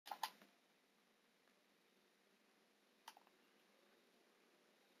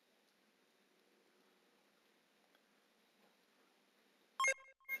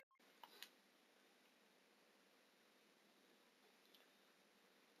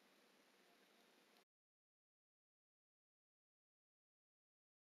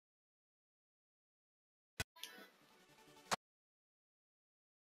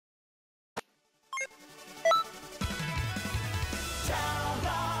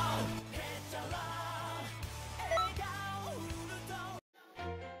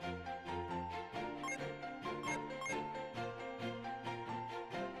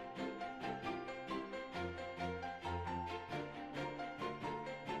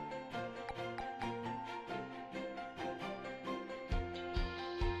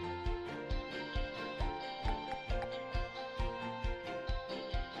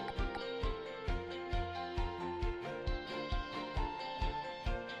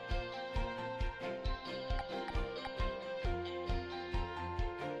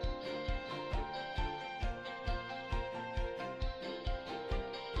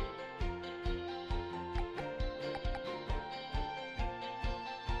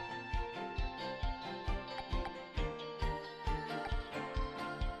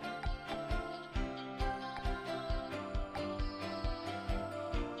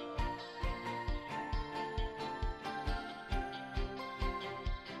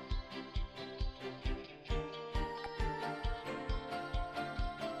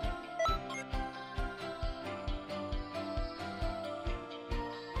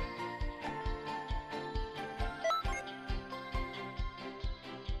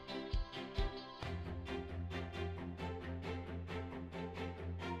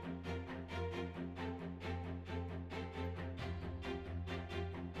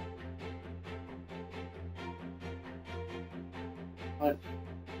What?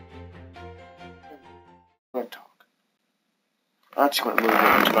 I'm gonna talk. I just want to move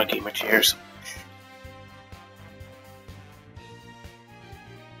over to my gamer chairs.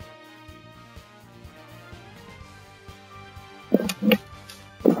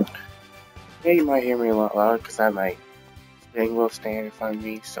 Yeah, you might hear me a lot louder because I might spinning wheel stand in front of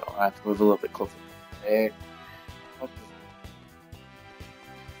me, so I have to move a little bit closer to the bed.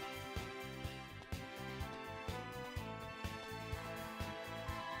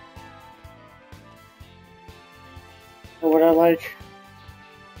 So what I like,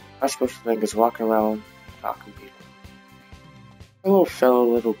 I'm supposed to think is walking around talking to people. Hello,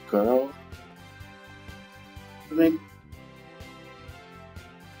 fellow little girl. I mean,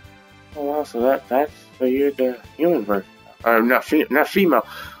 oh wow, so you're the human version. Not female.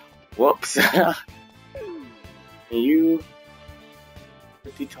 Whoops. And you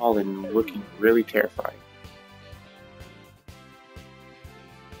pretty tall and looking really terrifying.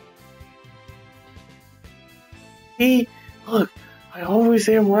 Hey, look, I always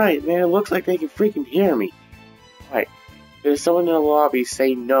am right, man. It looks like they can freaking hear me. Right, there's someone in the lobby.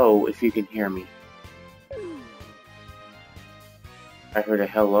 Say no if you can hear me. I heard a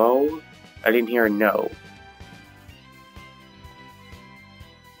hello. I didn't hear a no.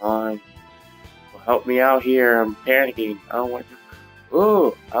 Come on. Well, help me out here. I'm panicking. I don't want to.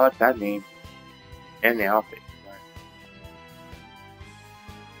 Ooh, I like that name. And the outfit.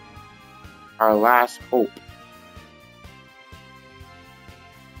 Our last hope.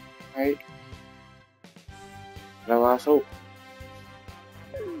 Right? Our last hope.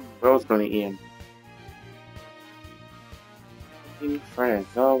 World's gonna end. Friends.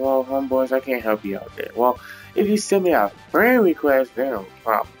 Oh, well, homeboys, I can't help you out there. Well, if you send me a friend request, then no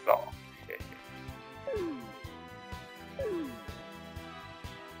problem solved.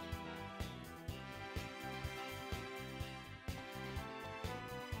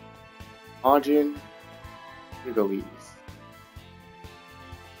 Audrey Jiggles.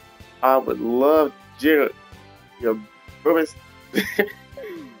 I would love Jiggle your brothers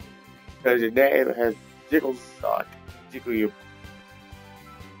because your dad has jiggles. Jiggle your.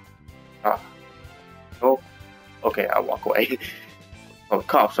 Oh, okay, I'll walk away. Oh,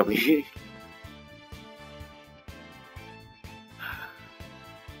 cops on me.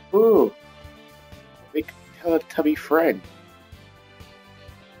 Ooh, big Teletubby friend.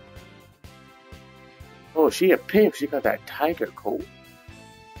 Oh, she a pimp. She got that tiger coat.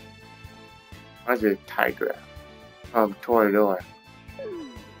 Mine's a tiger. Toradora.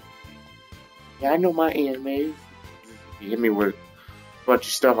 Yeah, I know my animes. You hit me with a bunch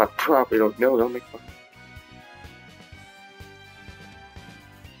of stuff I probably don't know. Don't make fun.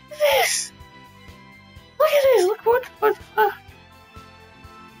 This! Look at this! Look what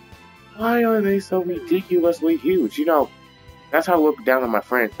why are they so ridiculously huge? You know, that's how I look down on my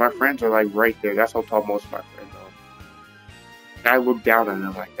friends. My friends are like right there. That's how tall most of my friends are. And I look down on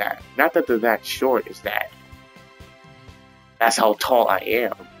them like that. Not that they're that short, it's that. That's how tall I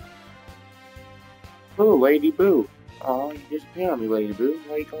am. Oh, Lady Boo. Oh, you disappeared on me, Lady Boo.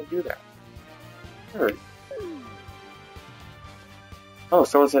 Why you gonna do that? Hurt. Oh,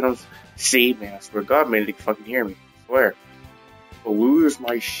 someone said I'm... See, man, I swear to God, man, they can fucking hear me. I swear. I'll lose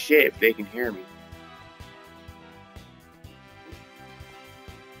my shit if they can hear me.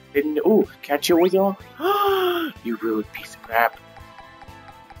 Didn't... Ooh, catch you with y'all? You rude piece of crap.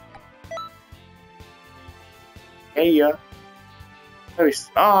 Hey, ya.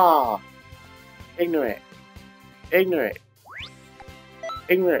 Ignorant. Ignorant.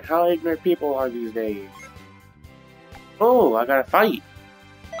 Ignorant. How ignorant people are these days. Oh, I gotta fight.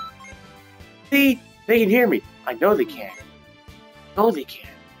 See? They can hear me. I know they can. No, they can.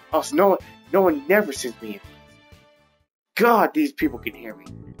 Also, no one never sends me in. God, these people can hear me.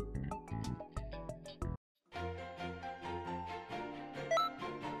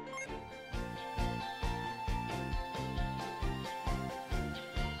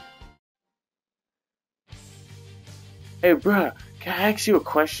 Hey, bruh, can I ask you a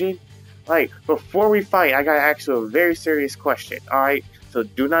question? Like, before we fight, I gotta ask you a very serious question, alright? So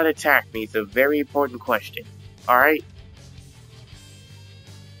do not attack me, it's a very important question, alright?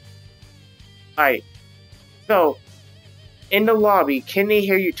 Alright, so, in the lobby, can they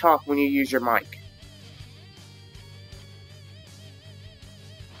hear you talk when you use your mic?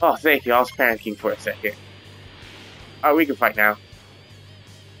 Oh, thank you, I was panicking for a second. Alright, we can fight now.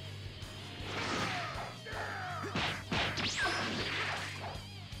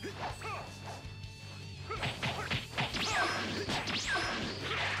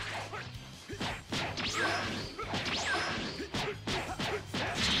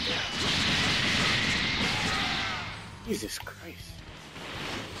 Jesus Christ.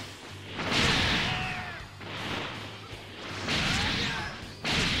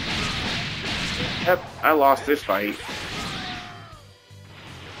 I lost this fight.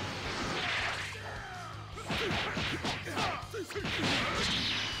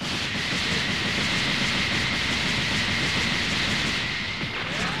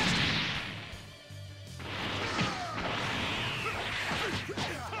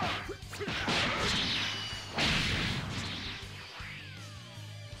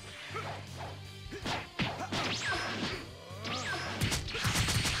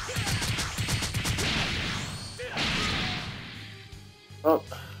 Oh,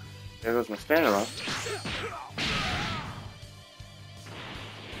 there goes my stamina.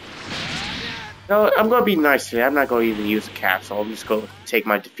 No, I'm gonna be nice today. I'm not gonna even use a capsule. I'm just gonna take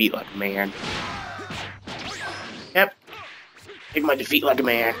my defeat like a man. Yep. Take my defeat like a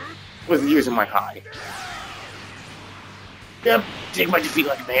man. Wasn't using my high. Yep. Take my defeat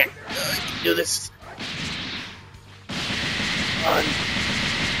like a man. Do this. Come on.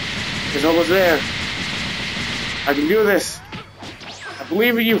 It's almost there. I can do this. I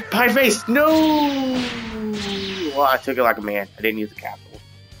believe in you, pie face. No. Well, I took it like a man. I didn't use the capsule.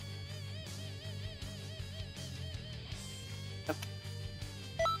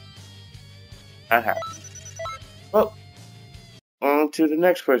 That happened. Well, on to the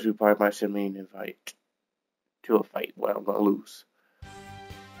next person who probably might send me an invite to a fight where I'm gonna lose.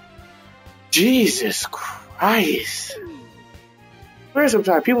 Jesus Christ! Where's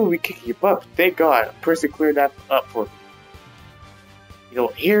sometimes people will be kicking your butt. Thank God, a person cleared that up for me. You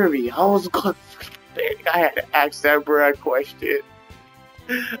don't hear me. I was gonna. I had to ask that Brad question.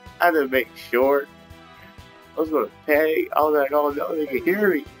 I had to make sure. I was gonna pay. I was like, oh no, they can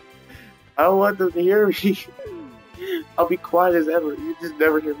hear me. I don't want them to hear me. I'll be quiet as ever. You just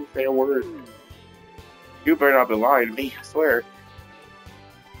never hear me say a word. You better not be lying to me, I swear.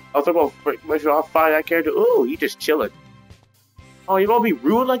 I was gonna make sure I'll find that character. Ooh, you just chilling. Oh, you gonna be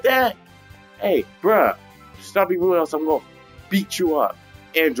rude like that? Hey, bruh, stop being rude, else I'm gonna beat you up.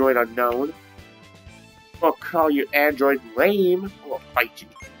 Android unknown. I'm gonna call you Android lame. I'm gonna fight you.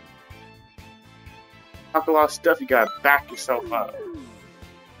 Talk a lot of stuff, you gotta back yourself up.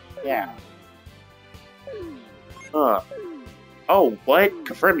 Yeah. Oh, what?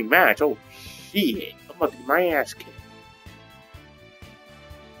 Confirming match. Oh, shit. I'm about to get my ass kicked.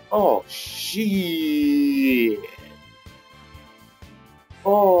 Oh, shit.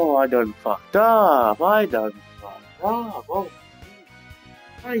 Oh, I done fucked up. Oh,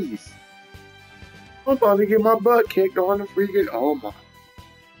 nice. I'm about to get my butt kicked on the freaking. Oh my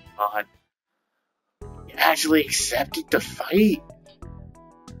God. You actually accepted the fight?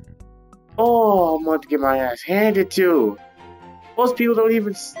 Oh, I'm about to get my ass handed to. Most people don't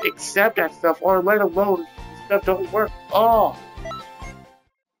even accept that stuff, or let alone stuff don't work. Oh,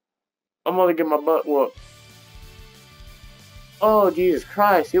 I'm gonna get my butt whooped. Oh, Jesus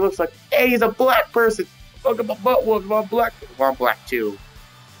Christ, he looks like, hey, he's a black person. Look at my butt whooped. I'm black. Well, I'm black too,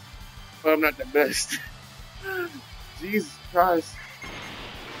 but I'm not the best. Jesus Christ.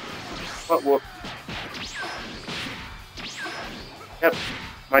 Butt whoop. Yep.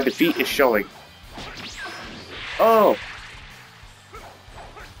 My defeat is showing. Oh!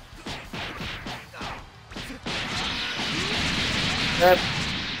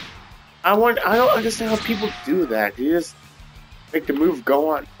 I don't understand how people do that. You just make the move go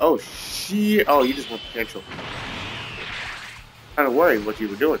on. Oh, shit. Oh, you just want potential. Kind of worried what you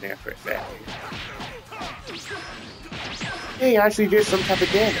were doing there for a second. Hey, I actually did some type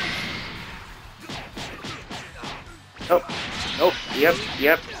of damage. Nope. Nope.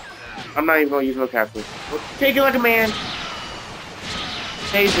 Yep. I'm not even gonna use no capsule. Well, take it like a man.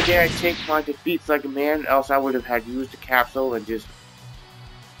 Hey, today I take my defeats like a man, else I would have had used the capsule and just.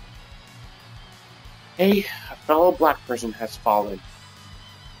 Hey, a fellow black person has fallen.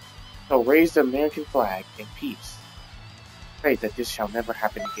 So raise the American flag in peace. Pray that this shall never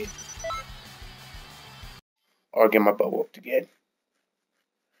happen again. Or get my butt whooped again.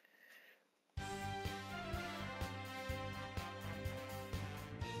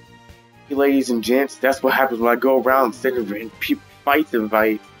 Ladies and gents, that's what happens when I go around sending people fights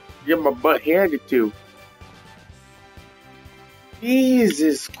invites. Get my butt handed to.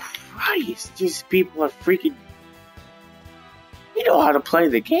 Jesus Christ, these people are freaking. You know how to play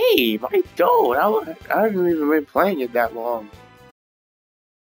the game. I don't. I haven't even been playing it that long.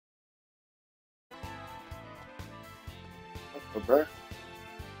 What's the bruh?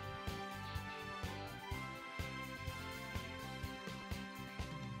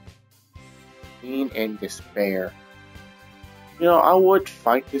 And despair. You know, I would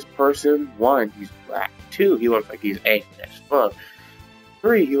fight this person. 1, he's black. 2, he looks like he's angry as fuck.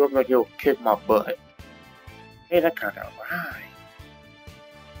 3, he looks like he'll kick my butt. Hey, that kind of rhyme.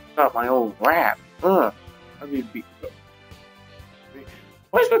 Got my own rap. I mean,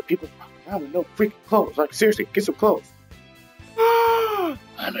 why is there people walking around with no freaking clothes? Like, seriously, get some clothes.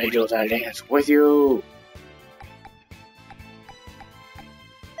 I may do that dance with you.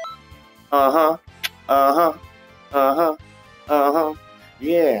 Uh-huh. Uh-huh. Uh-huh. Uh-huh.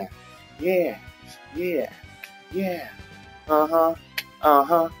 Yeah. Yeah. Yeah. Yeah. Uh-huh.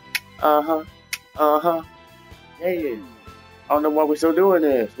 Uh-huh. Uh-huh. Uh-huh. Yeah. I don't know why we're still doing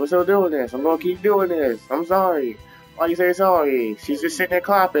this. We're still doing this. I'm gonna keep doing this. I'm sorry. Why you say sorry? She's just sitting there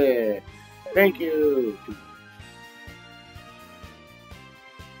clapping. Thank you.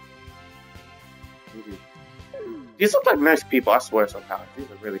 These look like nice people, I swear sometimes.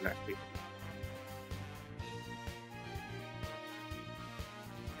 These are really nice people.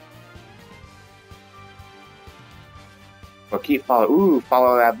 But keep following. Ooh,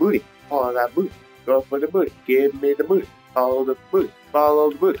 follow that booty. Follow that booty. Go for the booty. Give me the booty. Follow the booty. Follow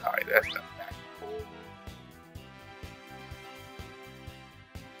the booty. Alright, that's not bad.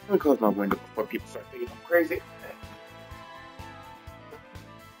 Let me close my window before people start thinking I'm crazy.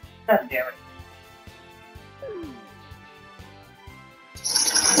 God damn it.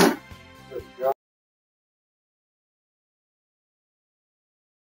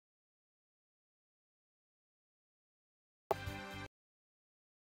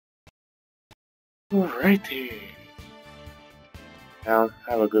 Alrighty. Now,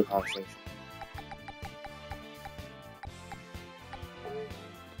 have a good conversation.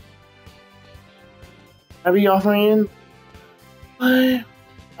 Are we all friends? What?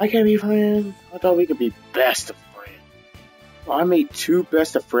 I can't be friends? I thought we could be best of friends. Well, I made 2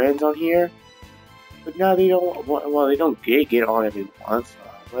 best of friends on here. But now they don't, well, they don't get on every once.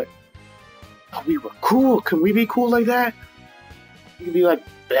 But oh, we were cool. Can we be cool like that? We can be like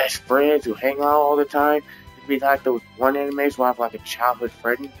best friends who hang out all the time. We can be like those one animes where I have like a childhood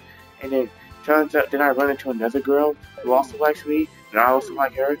friend. And then turns out, then I run into another girl who also likes me. And I also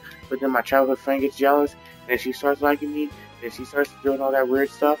like her. But then my childhood friend gets jealous. And she starts liking me. And she starts doing all that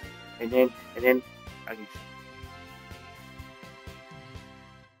weird stuff. And then I get.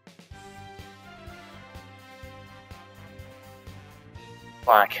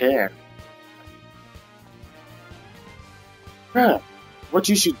 Well, I can. Bruh, what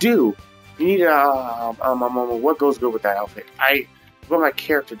you should do, you need what goes good with that outfit? What my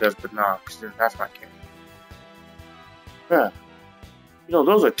character does, but nah, cause that's my character. Bruh, you know,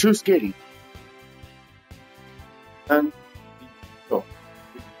 those are too skinny. And, oh,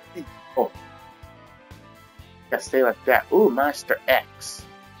 oh. Gotta stay like that. Ooh, Master X.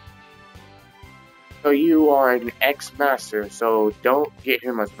 So you are an ex-master, so don't get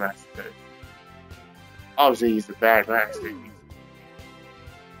him as master. Obviously, he's the bad master.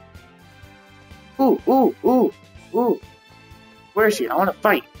 Ooh, ooh, ooh, ooh. Where is she? I want to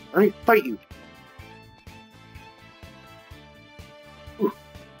fight. Let me fight you. Ooh.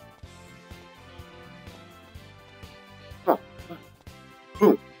 Huh.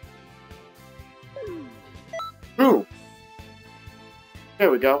 Boom. Boom. There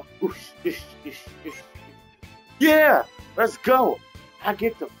we go. Ooh. Yeah! Let's go! I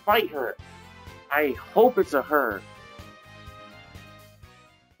get to fight her. I hope it's a her.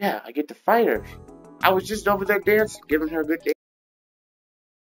 Yeah, I get to fight her. I was just over there dancing, giving her a good day.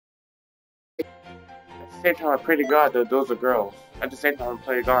 At the same time, I pray to God that those are girls. At the same time, I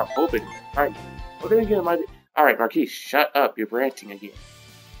pray to God, I'm hoping. Alright. Well, then again, it might be. Alright, Marquise, shut up. You're ranting again.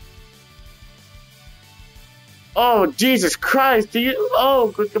 Oh, Jesus Christ! Do you?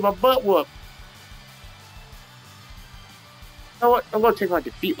 Oh, go get my butt whooped. You know what? I'm gonna take my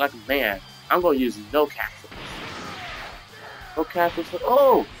defeat like a man. I'm gonna use no capsules. No capsules.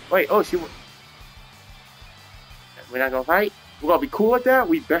 Oh! Wait, oh, she. We're not gonna fight? We're gonna be cool like that?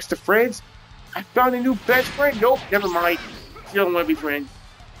 We best of friends? I found a new best friend? Nope, never mind. She don't wanna be friends.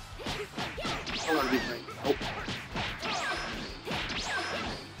 I don't wanna be friends. Nope.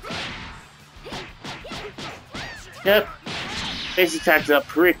 Yep. Base attack's up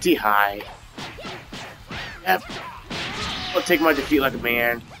pretty high. Yep. I'll take my defeat like a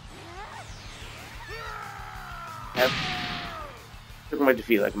man. Yep. Took my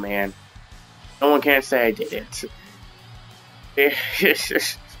defeat like a man. No one can say I did it.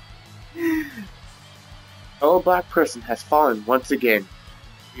 Oh, black person has fallen once again.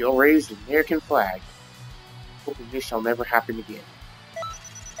 You'll raise the American flag. Hoping this shall never happen again.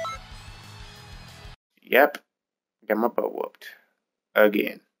 Yep. Got my butt whooped.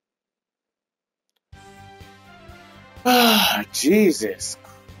 Again. Ah, Jesus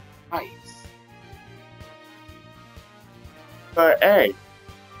Christ. But hey,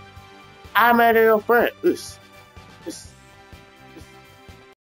 I met a little friend.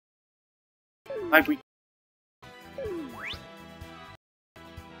 Like we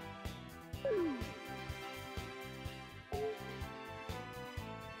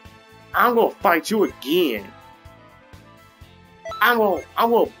I'm gonna fight you again. I'm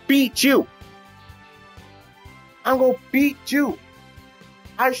gonna beat you. I'm gonna beat you.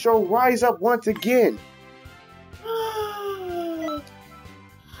 I shall rise up once again.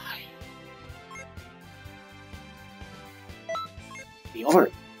 Be over.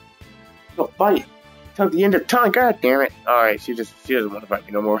 Go fight till the end of time. God damn it! All right, she doesn't want to fight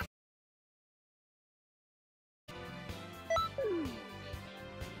me no more.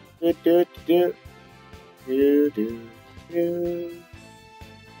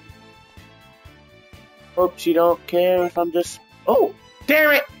 Hope she don't care if I'm just. Oh,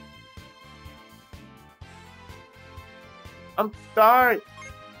 damn it! I'm sorry.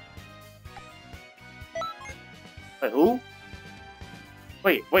 Wait, who?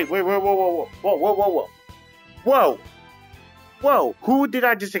 Wait, whoa, who did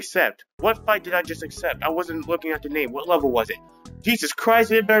I just accept? What fight did I just accept? I wasn't looking at the name. What level was it? Jesus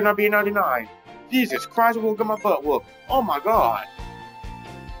Christ, it better not be a 99. Jesus Christ, we'll get my butt whooped. Oh my god.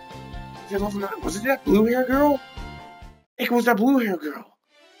 Was it that blue hair girl? I think it was that blue hair girl.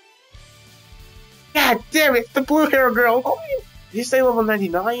 God damn it, the blue hair girl. Oh, did you say level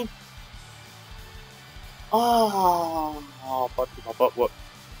 99? Oh, my butt whooped.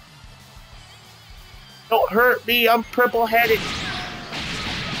 Don't hurt me, I'm purple-headed.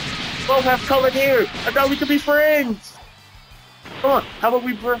 Both have colored hair. I thought we could be friends. Come on, how about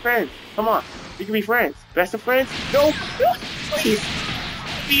we be friends? Come on, we can be friends. Best of friends? No, please.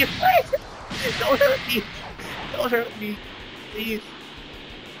 Be a friend. Don't hurt me. Don't hurt me, please.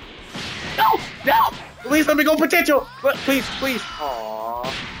 No. Please let me go potential. Please. Aww.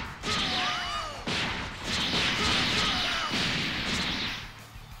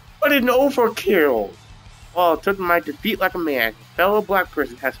 What an overkill. Oh, took my defeat like a man. A fellow black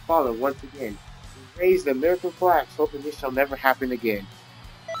person has fallen once again. We raised the American flags, hoping this shall never happen again.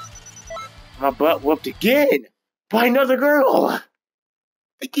 My butt whooped again by another girl.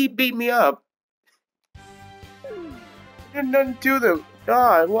 They keep beating me up. There's nothing to them.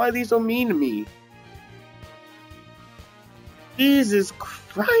 God, why are they so mean to me? Jesus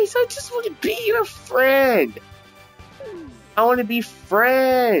Christ, I just want to be your friend. I want to be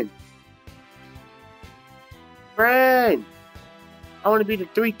friends. I want to be the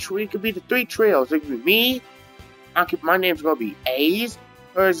three. It could be the three trails. It could be me. My name's gonna be A's.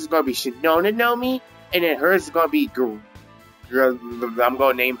 Hers is gonna be Shinona Nomi, and then hers is gonna be. I'm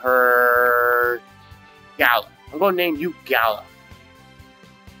gonna name her Gala. I'm gonna name you Gala.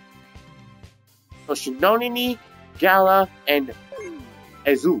 So Shinonini, Gala, and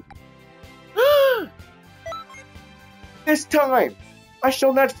Azu. This time, I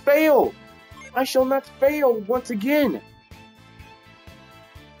shall not fail. I shall not fail once again.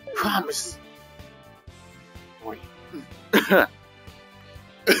 Promise. Gotta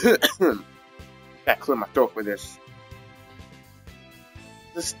clear my throat for this.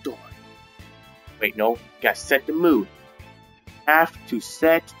 The story. Wait, no. Gotta set the mood. Have to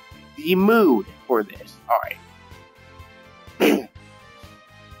set the mood for this. Alright.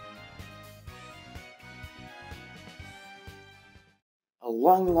 A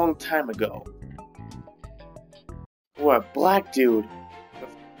long time ago, where a black dude with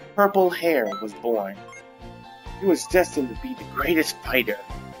purple hair was born. He was destined to be the greatest fighter,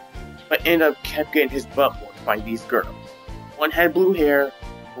 but kept getting his butt whooped by these girls. One had blue hair,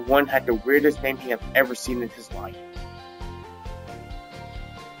 but one had the weirdest name he had ever seen in his life.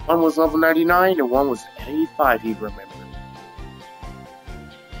 One was level 99 and one was 85, he remembered.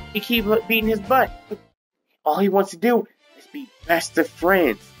 He keeps beating his butt, but all he wants to do is be best of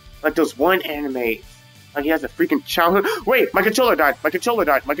friends, like those one animes. Like he has a freaking childhood. Wait, my controller died. He's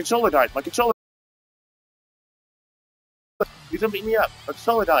gonna beat me up. My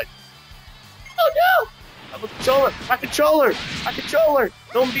controller died. Oh no! My controller!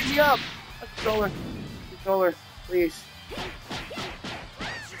 Don't beat me up! My controller, please.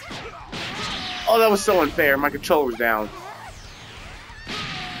 Oh, that was so unfair. My controller was down.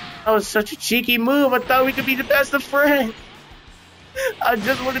 That was such a cheeky move. I thought we could be the best of friends. I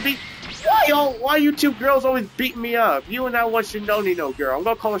just want to be. Why you two girls always beating me up? You and that one Shinoni no girl. I'm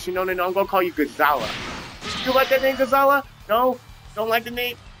gonna call her Shinoni no. I'm gonna call you Gazala. You like that name, Gazala? No? Don't like the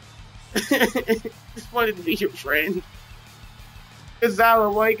name? Just wanted to be your friend.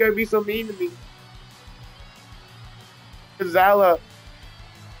 Gazala, why you gotta be so mean to me? Gazala.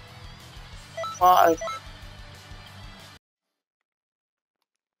 Why?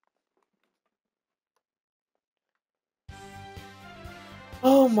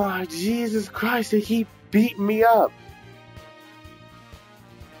 Oh my Jesus Christ, they keep beating me up.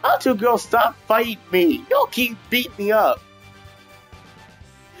 How two girls stop fighting me? Y'all keep beating me up.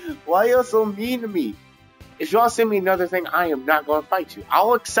 Why y'all so mean to me? If y'all send me another thing, I am not going to fight you.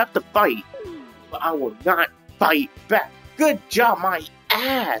 I'll accept the fight, but I will not fight back. Good job, my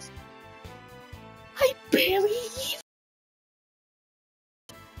ass. I barely even...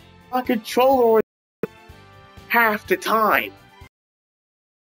 My controller half the time.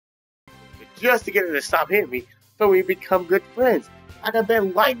 Just to get her to stop hitting me, so we become good friends. I'd have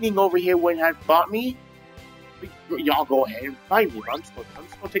been lightning over here when you had fought me. Y'all go ahead and fight me. I'm just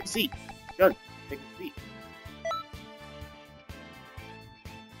gonna take a seat. Done. Take a seat.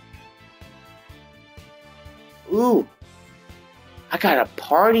 Ooh. I got a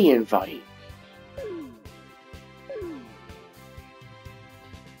party invite.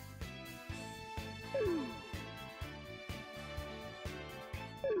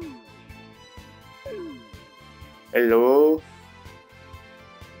 Hello?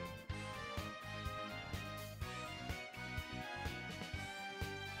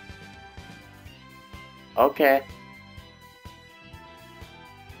 Okay.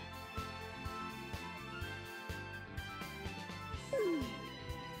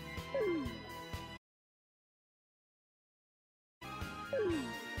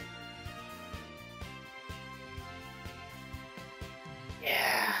 Yeah,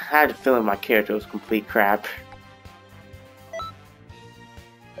 I had a feeling my character was complete crap.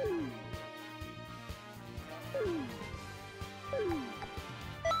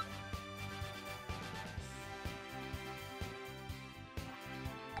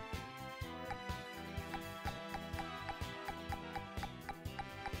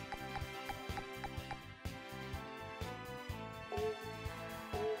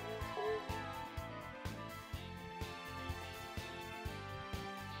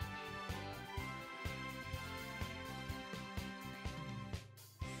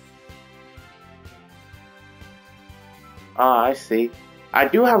 Ah, I see. I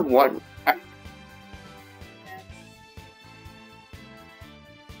do have one.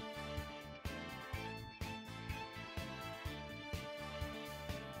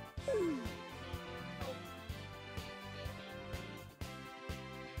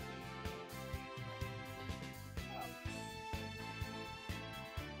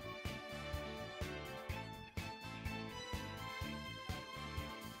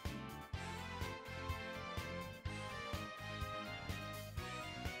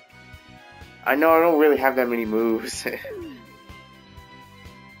 I know I don't really have that many moves.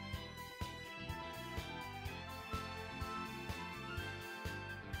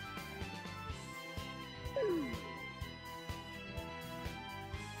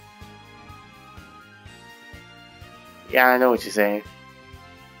 Yeah, I know what you're saying.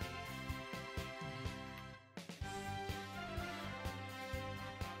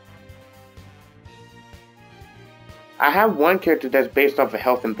 I have one character that's based off of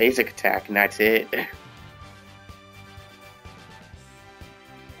health and basic attack, and that's it.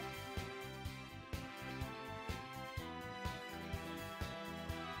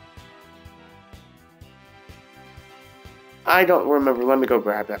 I don't remember. Let me go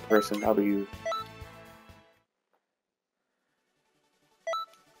grab that person. I'll be you.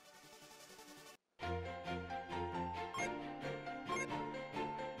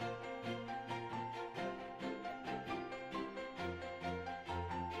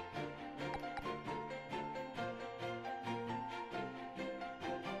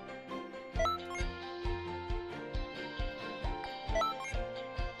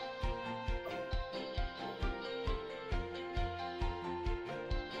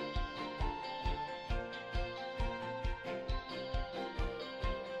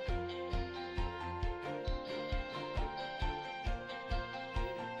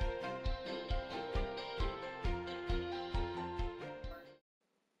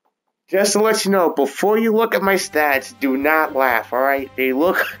 Just to let you know, before you look at my stats, do not laugh, alright? They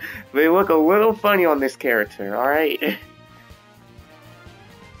look a little funny on this character, alright?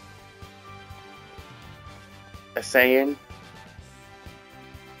 A Saiyan.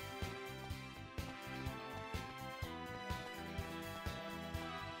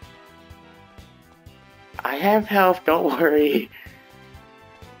 I have health, don't worry.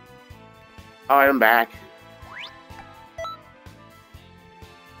 Alright, I'm back.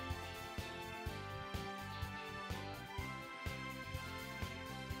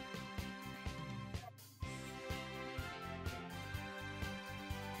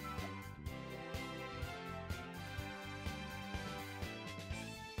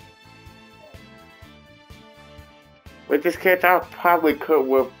 With this character, I probably could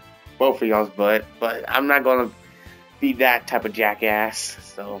whip both of y'all's butt, but I'm not gonna be that type of jackass,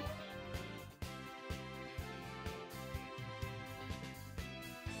 so.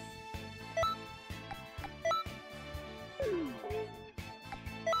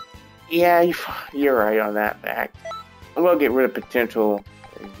 Yeah, you're right on that fact. I'm gonna get rid of potential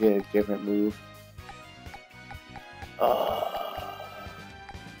and get a different move.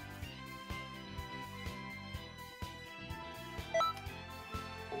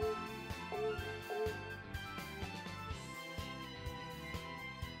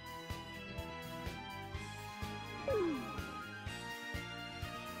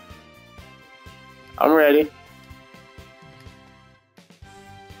 I'm ready.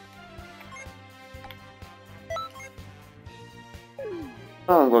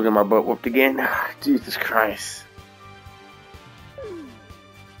 Oh, I'm gonna get my butt whooped again. Jesus Christ.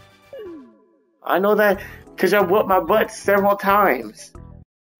 I know that because I whooped my butt several times.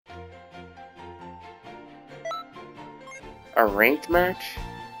 A ranked match?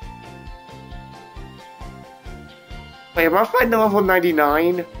 Wait, am I fighting level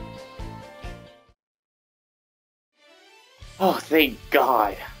 99? Oh, thank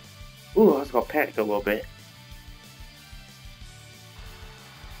God. Ooh, I was gonna panic a little bit.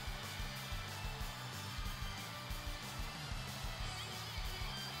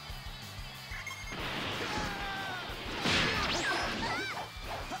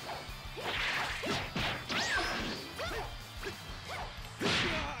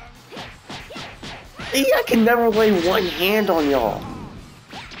 See, I can never lay one hand on y'all.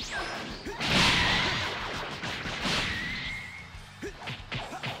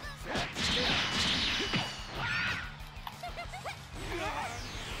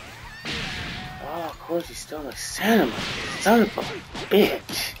 Oh, of course he's still a son of a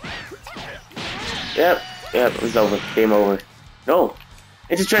bitch. Yep, it's over. Game over. No,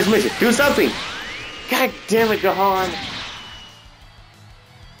 it's a transmission. Do something. God damn it, Gahan.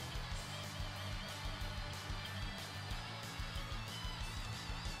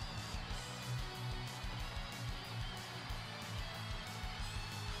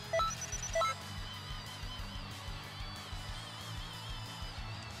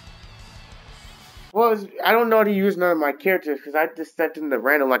 Well, I don't know how to use none of my characters because I just set them to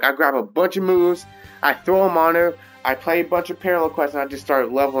random. Like, I grab a bunch of moves, I throw them on her, I play a bunch of parallel quests, and I just start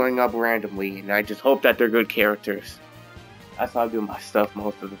leveling up randomly. And I just hope that they're good characters. That's how I do my stuff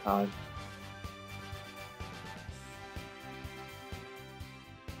most of the time.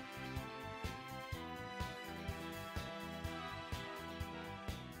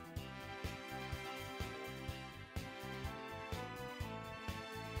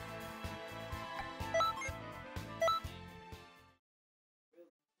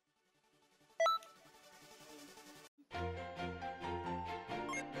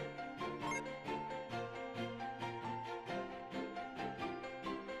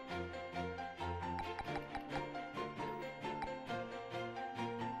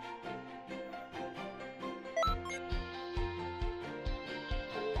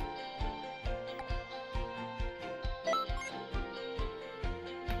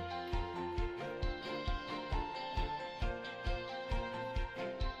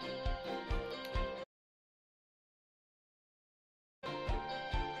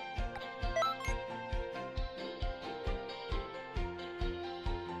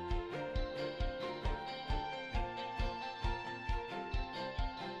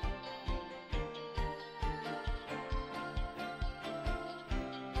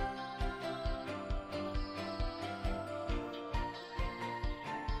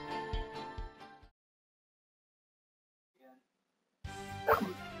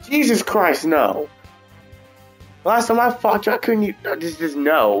 Jesus Christ, no. Last time I fought you, I couldn't even. Just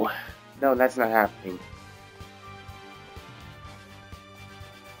no. No, that's not happening.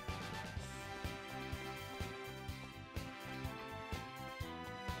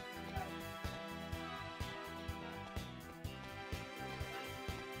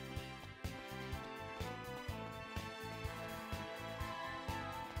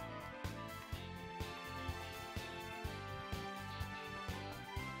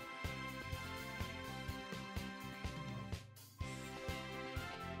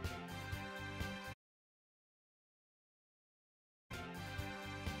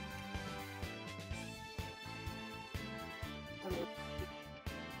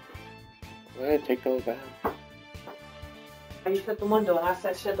 Go ahead, take those down. You shut the window and I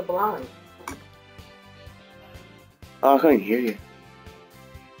said shut the blind. Oh, I couldn't hear you.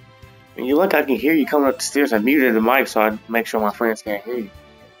 When you look, I can hear you coming up the stairs. I muted the mic so I make sure my friends can't hear you.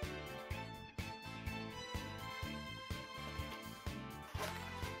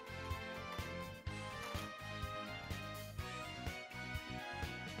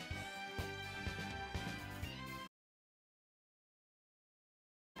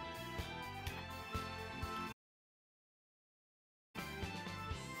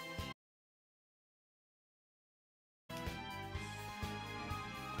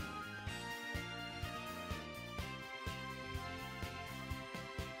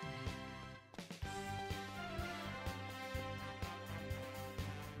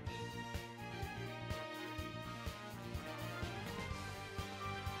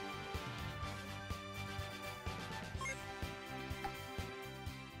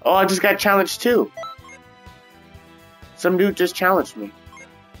 Oh, I just got challenged too. Some dude just challenged me.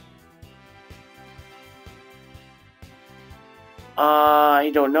 I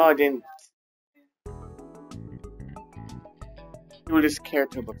don't know. I didn't. See what his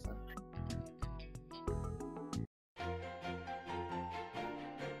character looks like.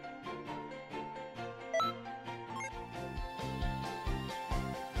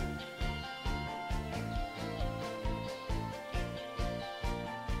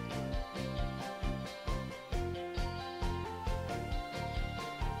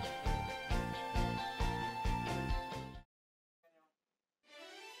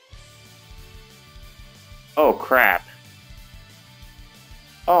 Oh crap.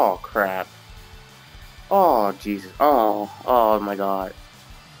 Oh crap. Oh Jesus. Oh my god.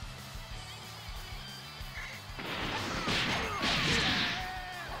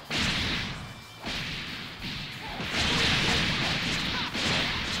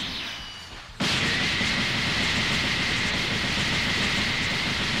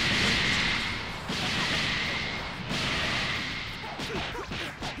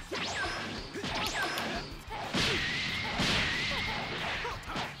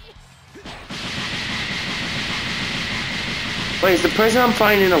 Wait, is the person I'm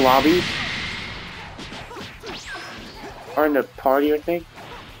fighting in the lobby? Or in the party or thing?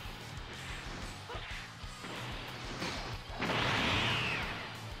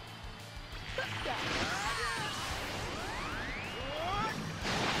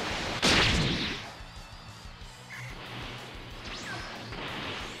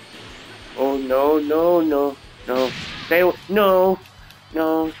 Oh no, no, no, no. They no,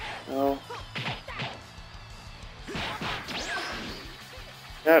 no, no.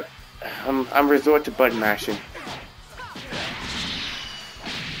 Yep, I'm resort to button mashing.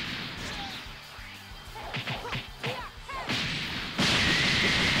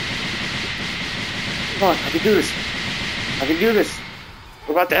 Come on, I can do this. I can do this.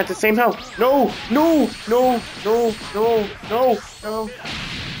 We're about to at the same time. No, no, no, no, no, no, no.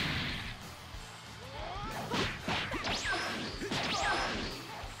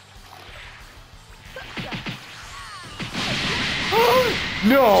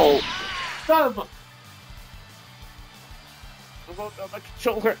 No! Son of a... I'm about to have my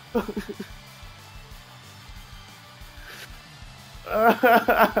controller.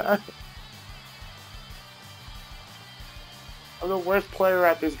 I'm the worst player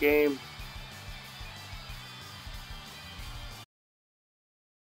at this game.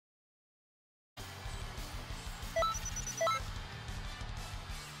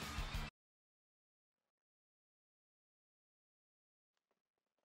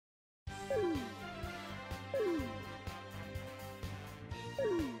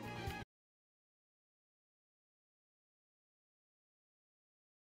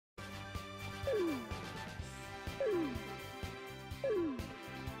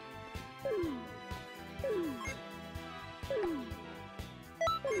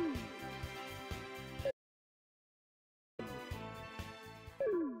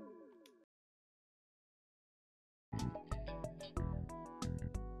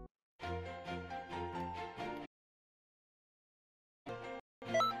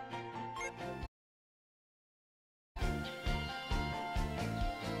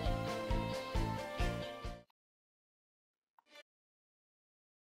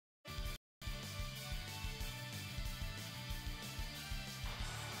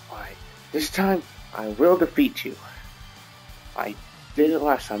 Alright, this time I will defeat you. I did it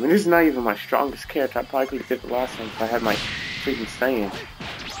last time, and this is not even my strongest character. I probably could have did it last time if I had my freaking stand.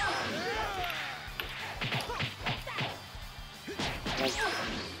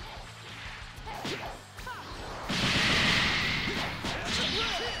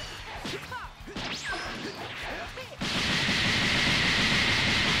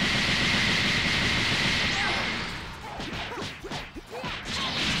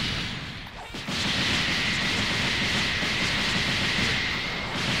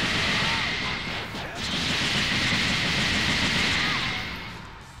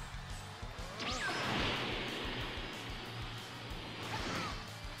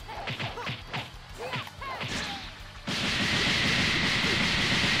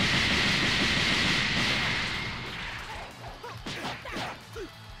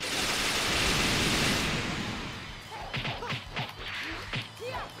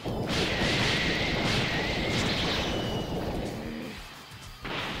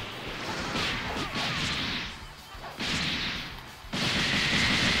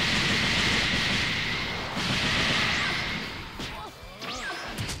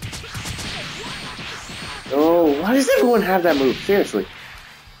 Oh, why does everyone have that move? Seriously.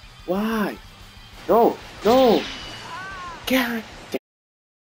 Why? No, no! God!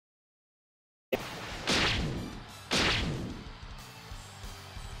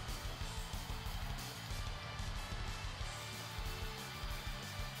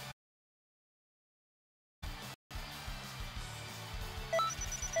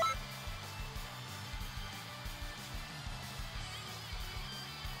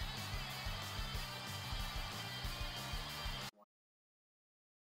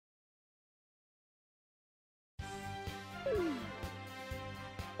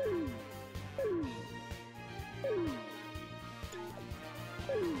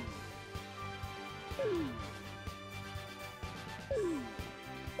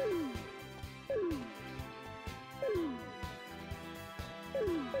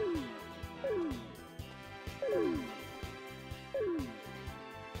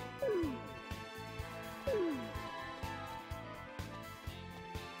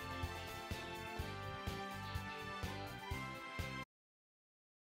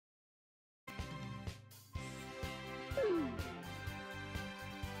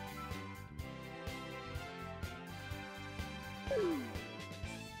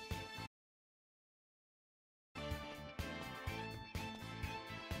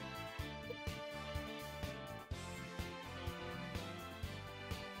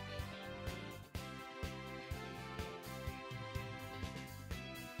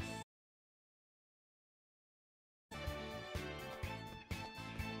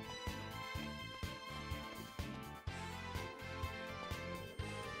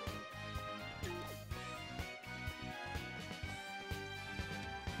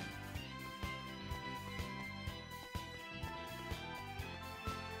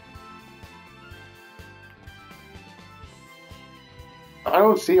 I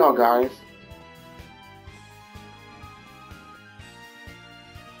don't see y'all guys.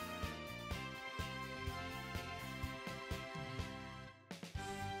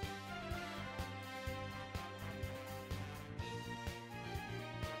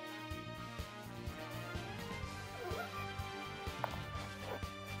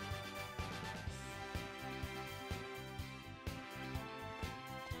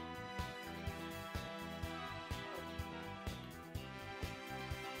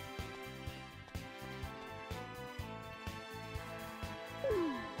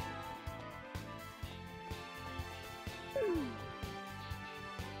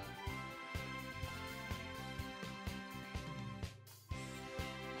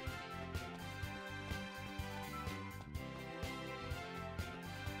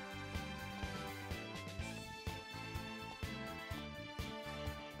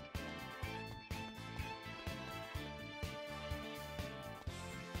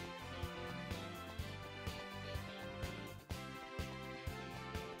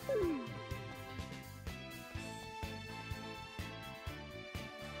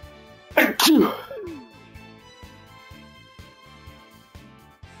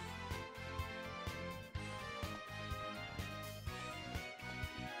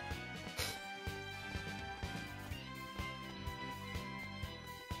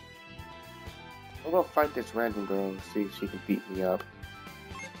 I'm gonna fight this random girl and see if she can beat me up.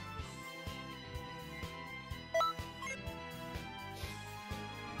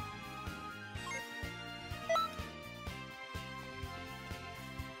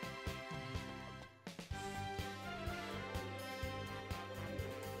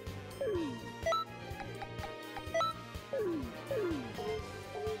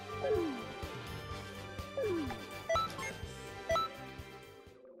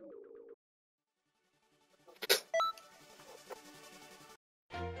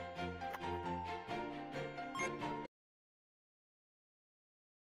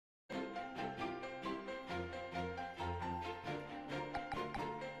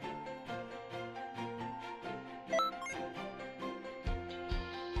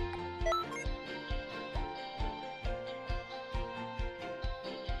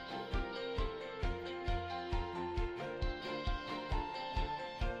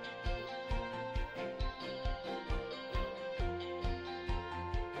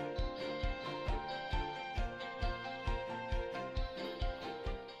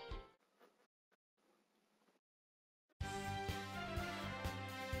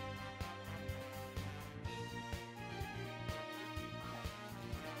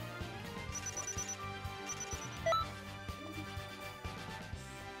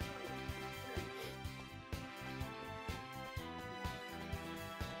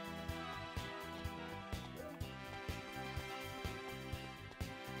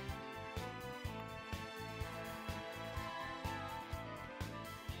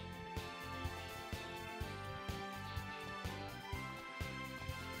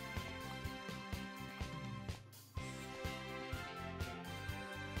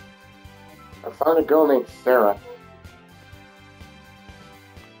 I found a girl named Sarah.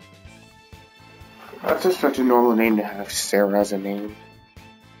 That's just such a normal name to have, Sarah as a name.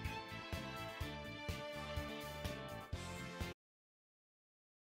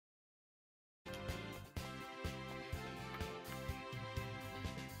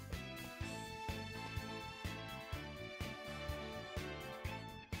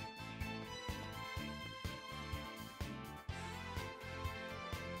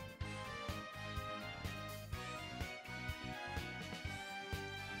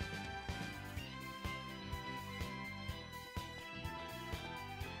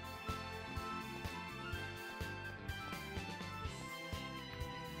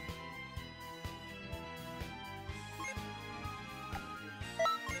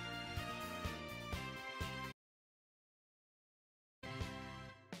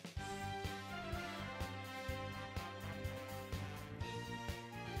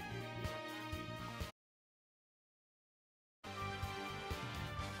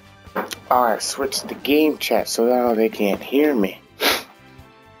 Alright, switch to game chat so now they can't hear me.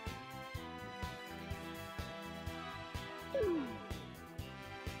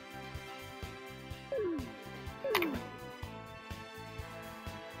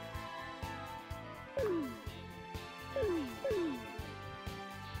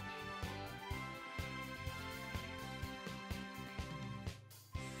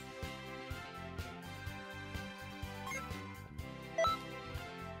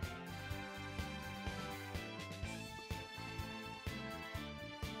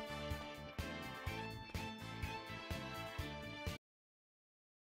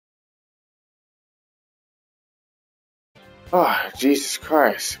 Oh, Jesus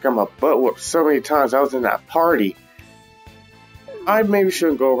Christ. I got my butt whooped so many times. I was in that party. I maybe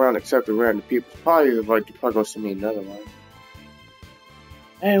shouldn't go around accepting random people's parties if like to go send me another one.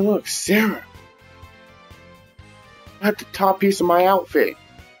 Hey, look, Sarah. I have the top piece of my outfit.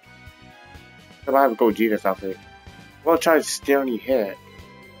 If I have a Gogeta's outfit. Well, try to stay on your head.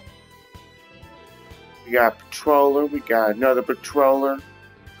 We got a patroller. We got another patroller.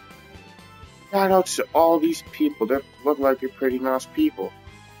 Shout out to all these people. They look like they're pretty nice people.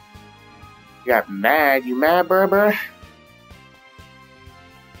 You got mad. You mad, Berber?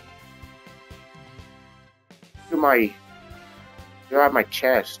 You're at my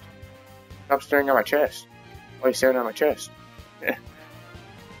chest. Stop staring at my chest. Why are you staring at my chest?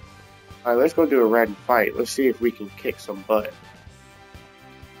 Alright, let's go do a random fight. Let's see if we can kick some butt.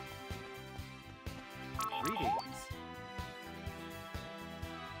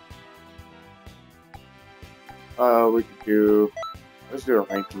 Let's do a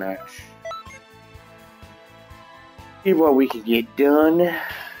ranked match. See what we can get done.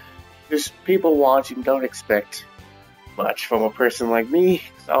 Just people watching don't expect much from a person like me.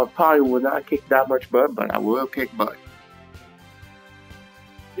 So I probably will not kick that much butt, but I will kick butt.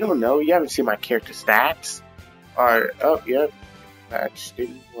 You don't know, you haven't seen my character stats. Or, oh, yep, match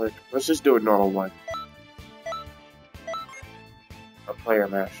didn't work. Let's just do a normal one. A player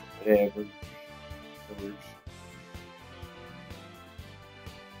match, whatever.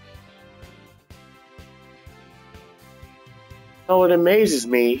 So what amazes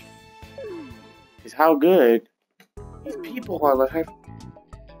me is how good these people are. Like,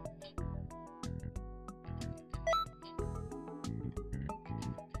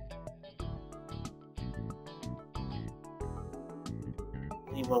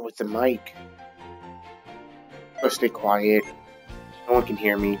 anyone with the mic. Let's stay quiet. No one can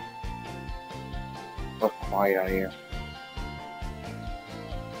hear me. Look how quiet I am.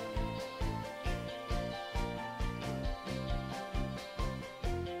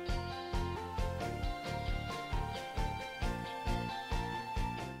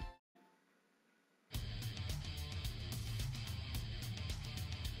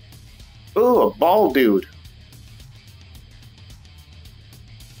 Ooh, a bald dude.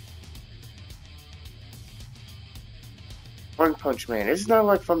 One Punch Man. Isn't that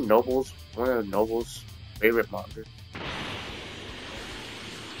like from Nobles? One of the Nobles' favorite manga.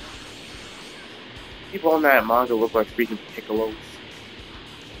 People on that manga look like freaking Piccolos.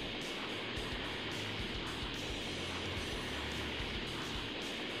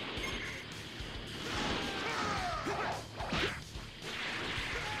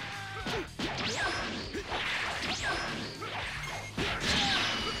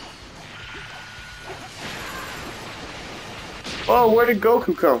 Oh, where did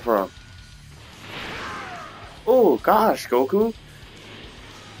Goku come from? Oh gosh, Goku.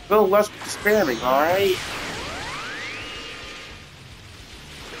 A little less spamming, alright?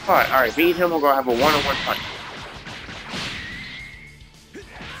 Alright, beat him, we're gonna have a one-on-one fight.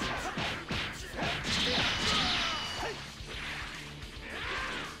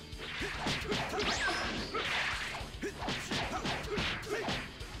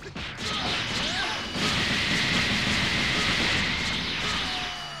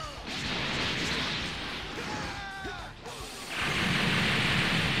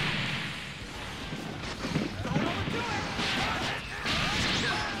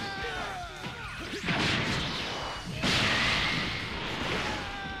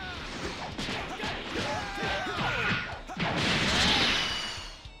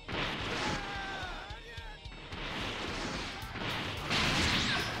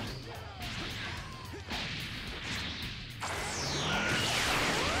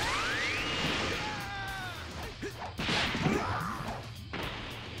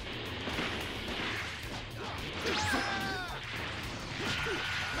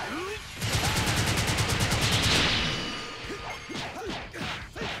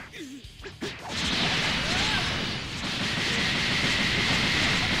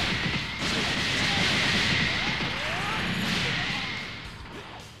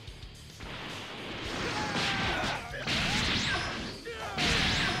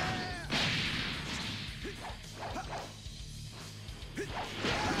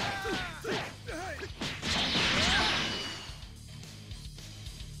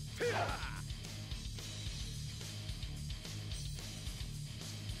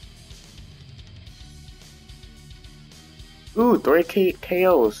 Ooh, 3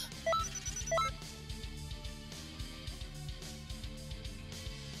 KOs.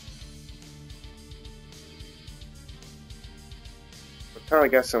 I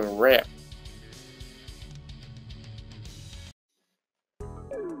got some rep.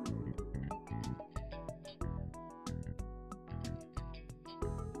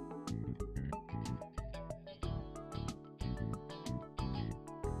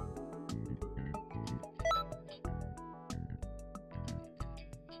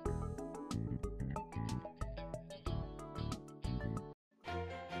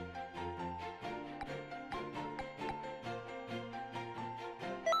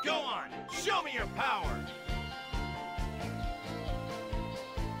 Go on, show me your power!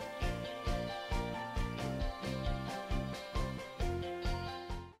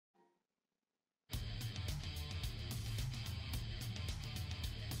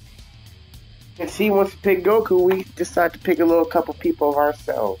 And she wants to pick Goku, we decide to pick a little couple people of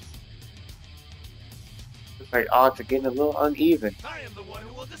ourselves. It's like odds are getting a little uneven. I am the one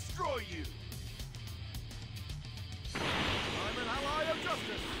who will destroy you! I'm an ally of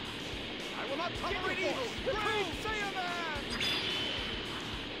justice! I will not tolerate evil! Brave Saiyaman!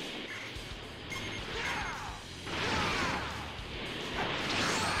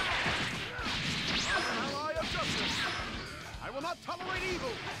 I'm an ally of justice! I will not tolerate evil!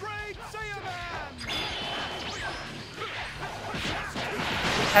 Brave Saiyaman!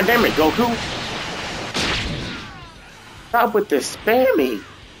 God damn it, Goku! Stop with this spamming!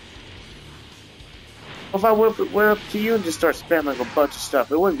 If I went up to you and just start spamming a bunch of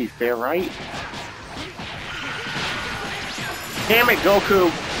stuff, it wouldn't be fair, right? Damn it,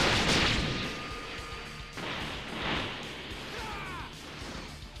 Goku!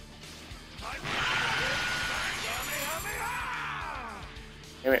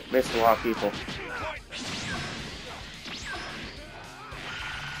 Damn it, missed a lot of people.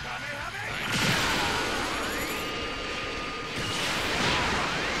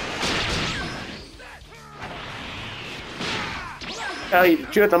 Tell you the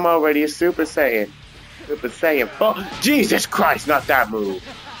truth, I'm already a Super Saiyan. Super Saiyan. Oh, Jesus Christ, not that move.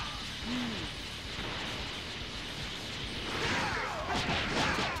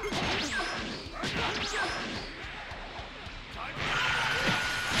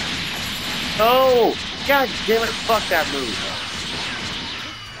 Oh, God damn it, fuck that move.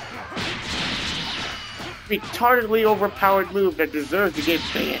 Retardedly overpowered move that deserves to get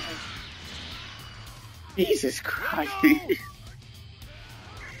banned. Jesus Christ.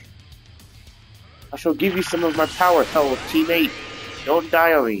 I shall give you some of my power, fellow teammate. Don't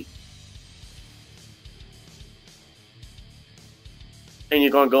die on me. And you're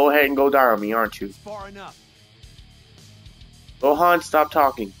gonna go ahead and go die on me, aren't you? That's far enough. Gohan, stop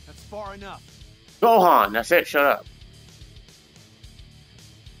talking. That's far enough. Gohan, that's it, shut up.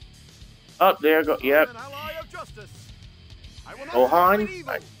 Up there, go, yep. I'm an ally of justice. I will not Gohan, tolerate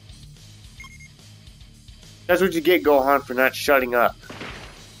evil. That's what you get, Gohan, for not shutting up.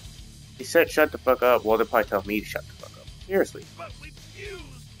 He said shut the fuck up, well, they'll probably tell me to shut the fuck up. Seriously. But we fused.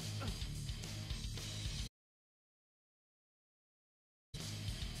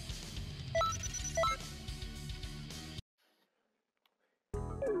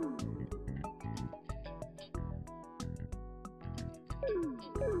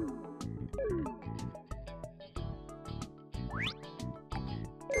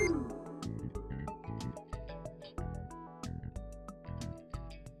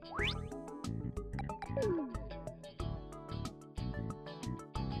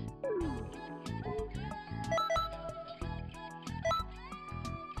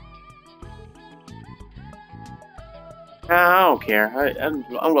 Nah, I don't care. I'm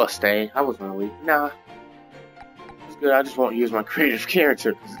gonna stay. I was gonna leave. Nah. It's good. I just won't use my creative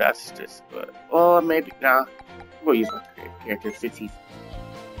character because that's just good. Or maybe, nah. I'm gonna use my creative character since he's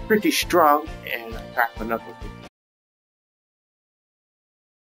pretty strong and I crack my knuckles with him.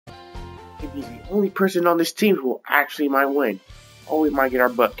 Maybe he's the only person on this team who actually might win. Or we might get our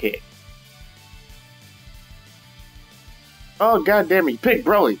butt kicked. Oh, god damn it, you picked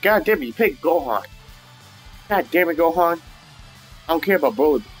Broly. God damn it, you picked Gohan. God damn it, Gohan. I don't care about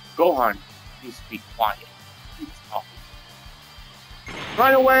Broly. Gohan needs to be quiet. He's talking.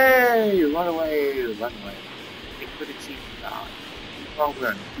 Run away! Run away! Run away. Get for the team. Keep on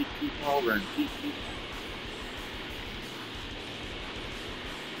running. Keep on running. Keep.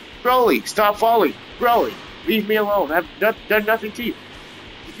 Broly, stop falling. Broly. Leave me alone. I've done nothing to you.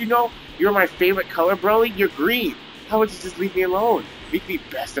 Did you know you're my favorite color, Broly? You're green. How would you just leave me alone? We could be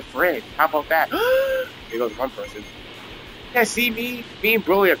best of friends. How about that? Here goes one person. Yeah, see, me and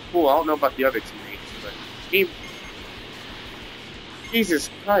Broly are cool. I don't know about the other teammates, but me... Jesus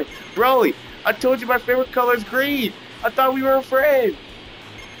Christ. Broly, I told you my favorite color is green. I thought we were friends.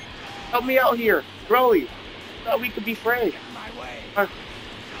 Help me out here. Broly, I thought we could be friends.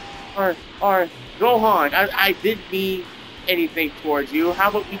 Or Gohan, I didn't mean anything towards you. How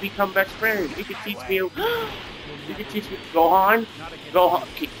about we become best friends? You can teach me... You can teach me... Gohan?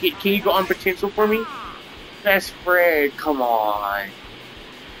 Can you go on potential for me? Best friend, come on.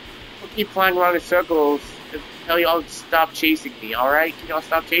 I'll keep flying around in circles and tell y'all to stop chasing me, alright? Can y'all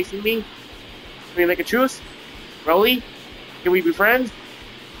stop chasing me? Can we make a truce? Broly? Can we be friends?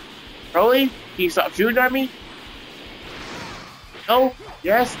 Broly? Can you stop shooting at me? No?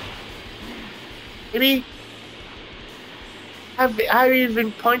 Yes? Maybe? I haven't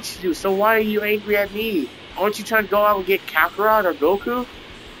even punched you, so why are you angry at me? Aren't you trying to go out and get Kakarot or Goku?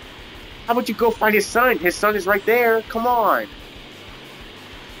 How about you go find his son? His son is right there. Come on.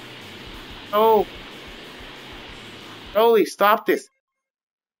 Oh. Broly, stop this.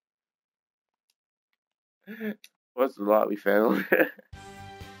 What's the lot we found?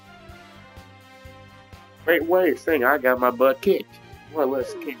 Wait, saying I got my butt kicked. Well,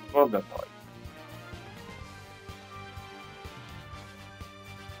 let's kick from the butt.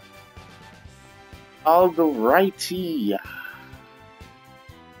 Alrighty.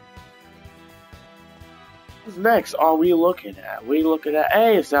 What's next are we looking at?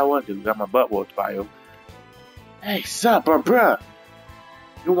 Hey, it's that one dude got my butt whooped by him. Hey, sup, bruh?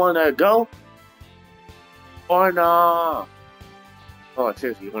 You wanna go? Or nah? Oh,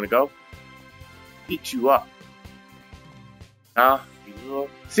 seriously, you wanna go? Beat you up. Nah?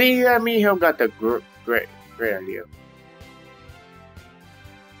 See, me and him got the great idea.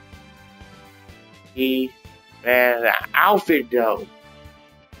 Man, the outfit though.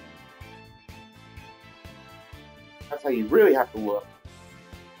 That's how you really have to look.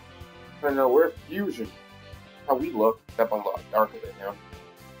 I know we're fusion. How we look, except I'm a lot darker than him.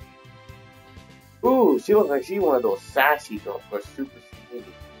 Ooh, she looks like she's one of those sassy girls, but super skinny,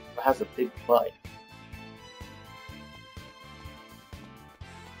 but has a big butt.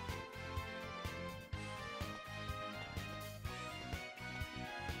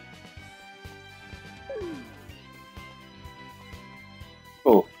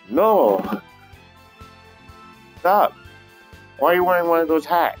 Oh no! Stop! Why are you wearing one of those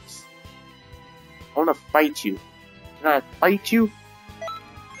hats? I wanna fight you. Can I fight you?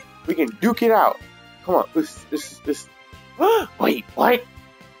 We can duke it out. Come on, this. Wait, what?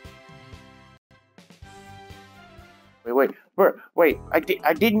 Wait. I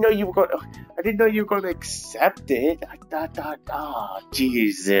didn't know you were gonna. I didn't know you were gonna accept it. I thought. Oh,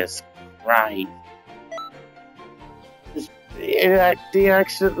 Jesus Christ! They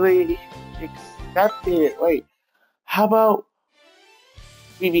actually accepted it. Wait, how about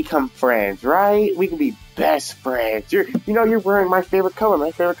we become friends, right? We can be best friends. You're wearing my favorite color.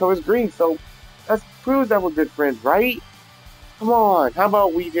 My favorite color is green, so that proves that we're good friends, right? Come on, how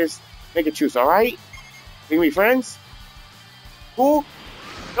about we just make a truce, alright? We can be friends? Cool?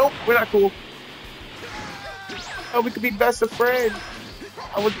 Nope, we're not cool. Oh, we could be best of friends.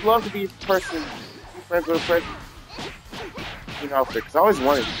 I would love to be friends with a person. Outfit, because I always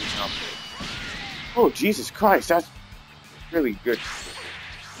wanted to be an outfit. Oh, Jesus Christ, that's really good.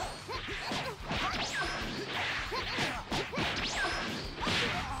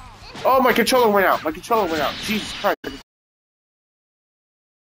 Oh, my controller went out. Jesus Christ.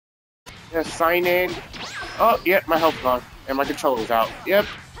 Yeah, sign in. Oh, yep, my health gone. And my controller was out. Yep.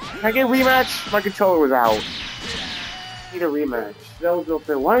 Can I get a rematch? My controller was out. Need a rematch. That was no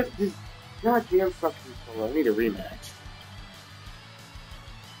fair. Why is this goddamn fucking controller? I need a rematch.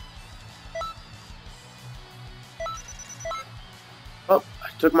 Oh, I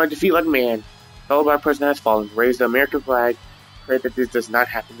took my defeat like a man. Fellow by person has fallen. Raise the American flag. Pray that this does not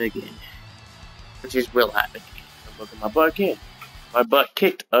happen again. Which is will happen again. I'm looking at my butt again. My butt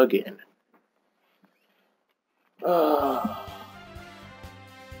kicked again. Well,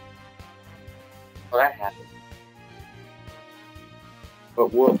 that happened.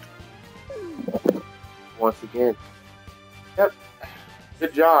 But whooped. Once again. Yep.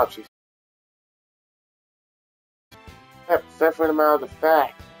 Good job, she kept suffering them out of the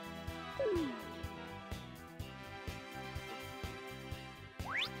fact.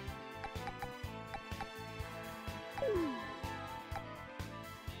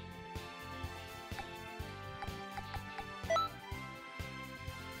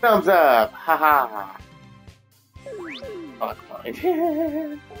 Thumbs up! Haha!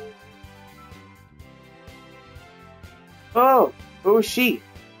 mind. Oh, who's she?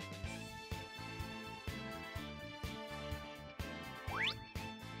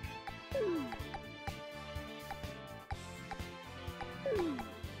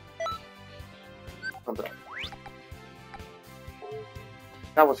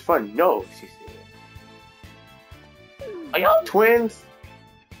 That was fun. No, she said. Are y'all twins?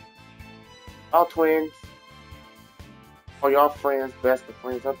 Y'all twins? Are y'all friends? Best of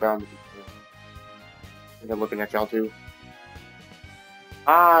friends? I'm bound to be friends. I think I'm looking at y'all too.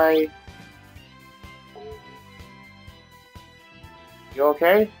 Hi. You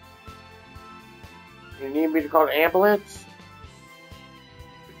okay? You need me to call an ambulance?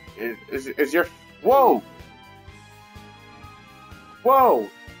 Is your... Whoa! Whoa!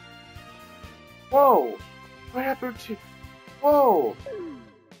 Whoa! What happened to... Whoa!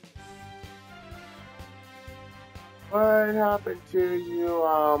 What happened to you,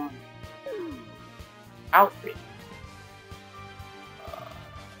 outfit?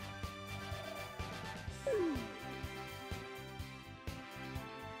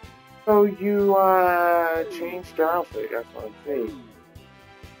 So you, changed your outfit, that's what I'm saying.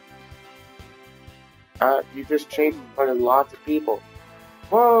 You just changed in front of lots of people.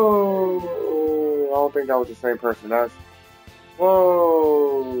 Whoa! I don't think that was the same person. That's...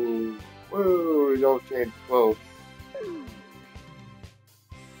 Whoa! Whoa! Don't change clothes.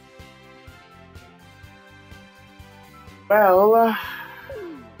 Well,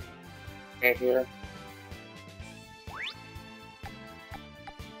 can't hear.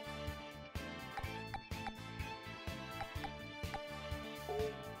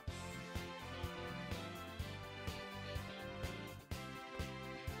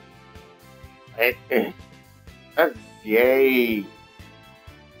 That's gay.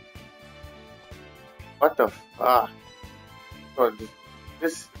 What the fuck? Oh,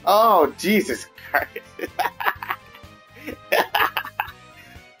 this. Oh, Jesus Christ.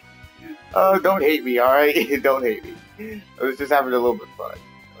 Oh, don't hate me, alright? Don't hate me. I was just having a little bit of fun.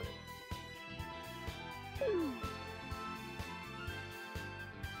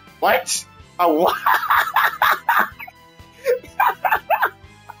 What? A what?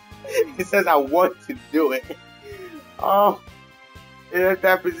 It says I want to do it. Oh, in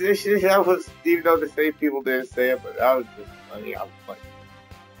that position, that was, even though the same people didn't say it, but that was just funny. I was like,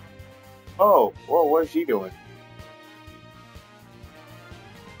 oh, whoa, what is she doing?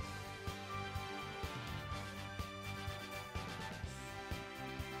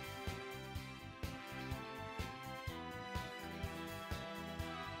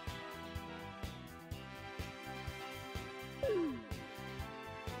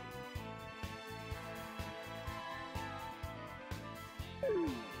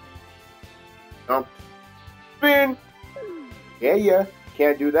 Spin! Yeah.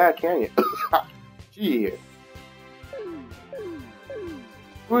 Can't do that, can you? Gee.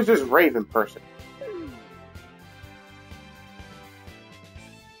 Who's this Raven person?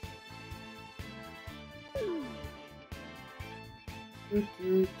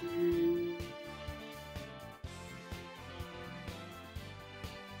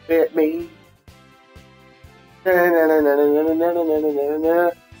 Fit me.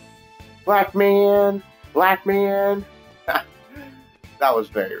 Black man. That was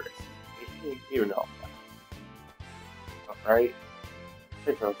very risky. You know. Alright?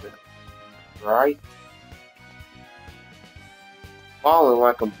 Right? Falling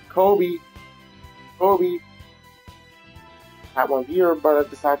like a Kobe. Had one viewer, but I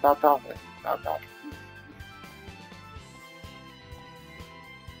decided to stop it.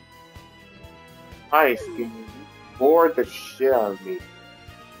 Nice, you bored the shit out of me.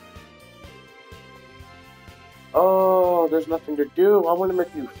 Oh, there's nothing to do. I want to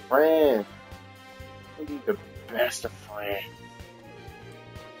make new friends. I want to be the best of friends.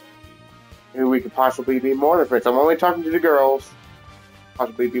 Maybe we could possibly be more than friends. I'm only talking to the girls.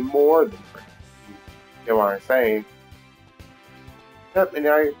 Possibly be more than friends. You know what I'm saying? Yep, and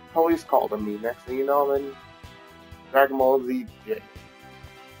I police called on me. Next thing you know, I'm in Dragon Ball Z J.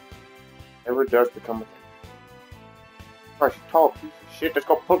 Never does become a thing. Christ, you tall piece of shit. That's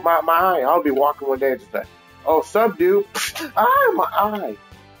gonna put my eye. I'll be walking one day and just like, oh, subdue. Ah, my eye.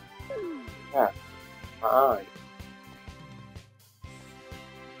 Yeah, my eye.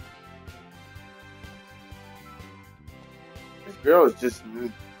 This girl is just.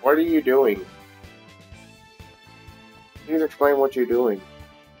 What are you doing? Please explain what you're doing.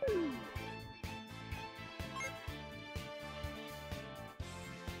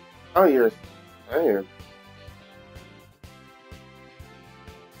 Oh, you're.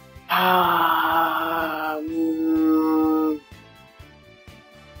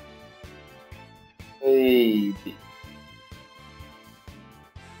 Maybe.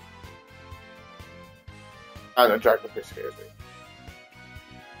 I don't know, Dragon Fish scares me.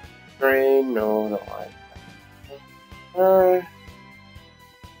 Drain, no, don't like.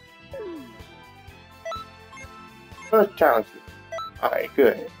 First challenge. Alright,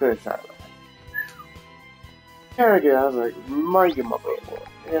 good. Good shot. There we go. I was like, might get my little boy.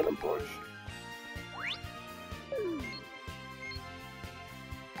 And I'm bullshit.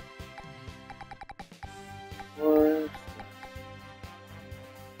 What?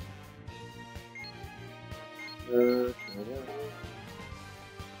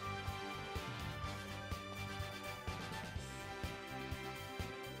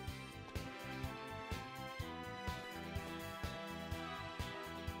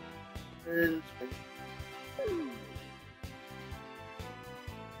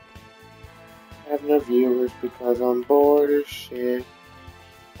 I have no viewers because I'm bored as shit.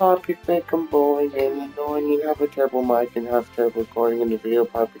 Poppy think I'm boring and annoying and have a terrible mic and have terrible recording and the video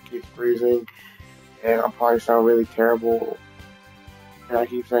probably keeps freezing and I'll probably sound really terrible and I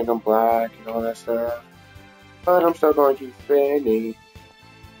keep saying I'm black and all that stuff. But I'm still going to keep spinning.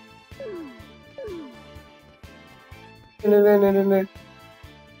 I'm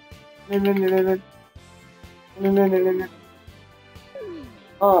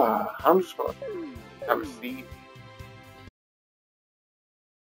just going to have a seat.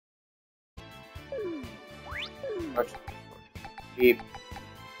 Keep.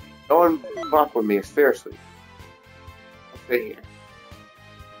 No one fuck with me, seriously. I'll sit here.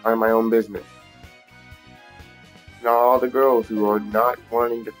 Mind my own business. Not all the girls who are not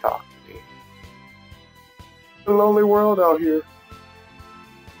wanting to talk to me. It's a lonely world out here.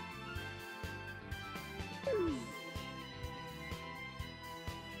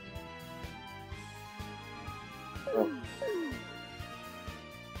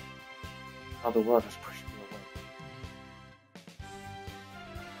 All the world is pushing me away.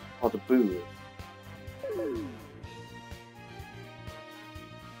 All the booze.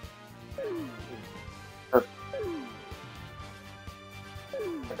 Perfect.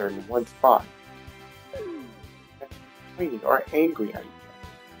 They're in one spot. Complaining or angry at each other.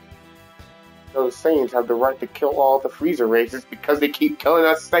 Those Saiyans have the right to kill all the Freezer races because they keep killing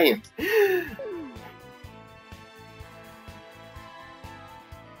us Saiyans.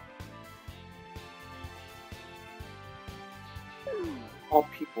 All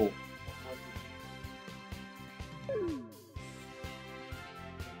people.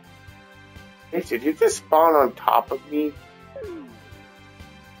 Hey, did you just spawn on top of me?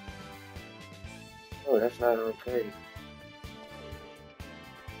 Oh, that's not okay.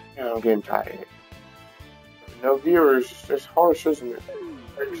 Yeah, I'm getting tired. No viewers, it's just harsh, isn't it?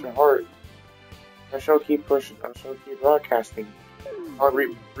 Breaks your heart. I shall keep pushing. I shall keep broadcasting. I'll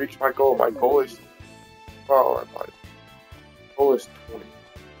reach my goal. My goal is... well, my goal is 20.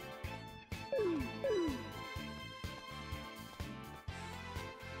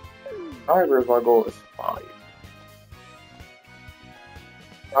 However, my goal is 5.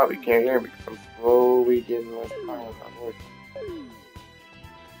 Probably can't hear me because I'm slowly getting less power in my voice.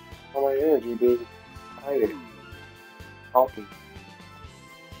 All my energy being excited. Talking.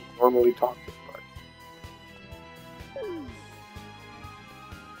 I normally talk this much.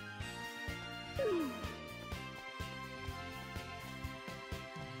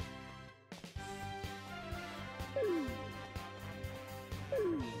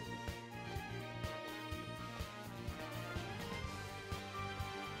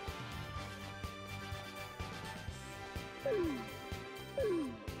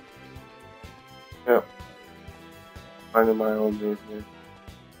 Yep. Minding my own business.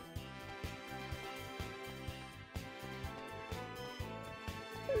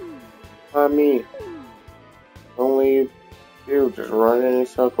 Not me. Only you just running in a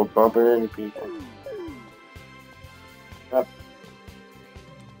circle, bumping into people. Yep.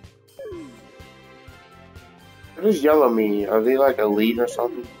 What does yellow mean? Are they like elite or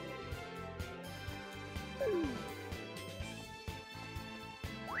something?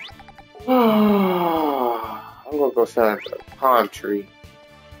 I'm gonna go sit under a palm tree.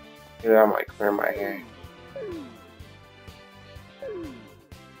 Maybe I might clear my hair.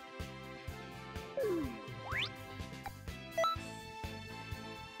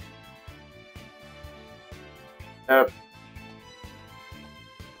 Yep.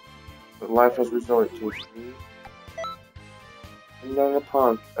 But life has resorted to me. Under a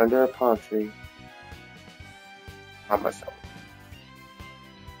palm tree. On myself.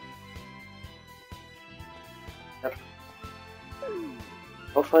 Yep.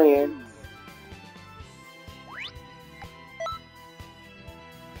 No friends.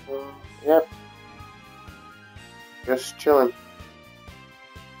 Yep. Just chilling.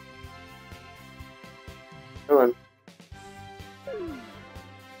 Chilling.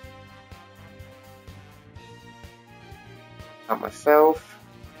 Not myself.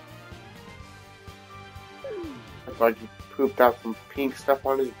 Looks like he pooped out some pink stuff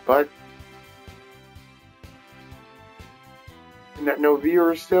on his butt. No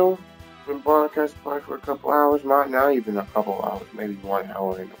viewers still. Been broadcast probably for a couple hours, not even a couple hours, maybe 1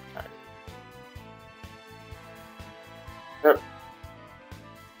 hour in the time. Yep.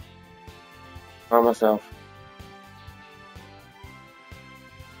 By myself.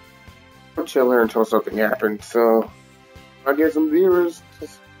 I'll chill here until something happens, so if I get some viewers,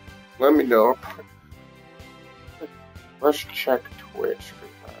 just let me know. Let's check Twitch.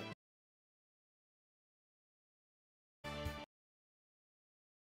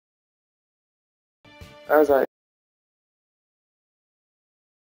 As I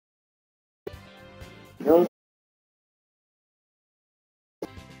none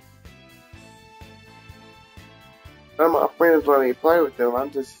of my friends let me play with them.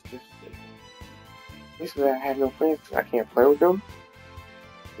 I'm just basically I have no friends because I can't play with them.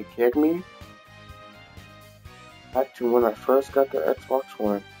 They kicked me. Back to when I first got the Xbox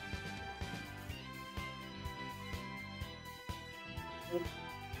One.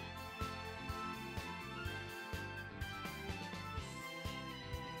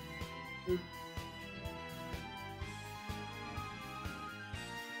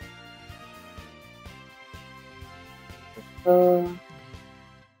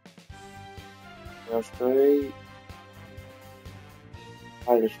 That's great.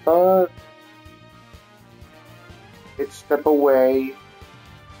 I just thought. Let's step away.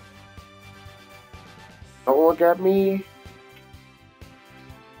 Don't look at me.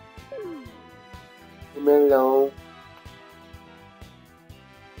 Leave me alone.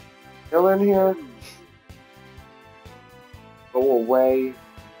 Still in here. Go away.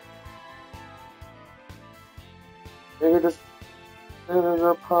 Maybe this is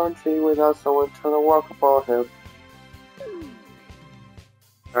a country without someone trying to walk upon him.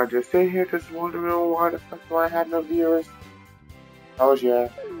 I just sit here just wondering why the fuck do I have no viewers? Oh yeah.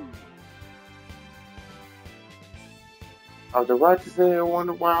 I was right to say I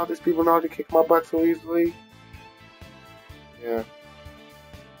wonder why all these people know how to kick my butt so easily. Yeah.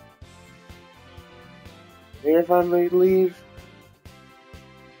 Here if I leave.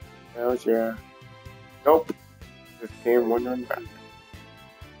 Oh yeah. Nope. Just came wondering back.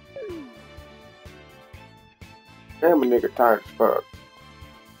 Damn, a nigga tired as fuck.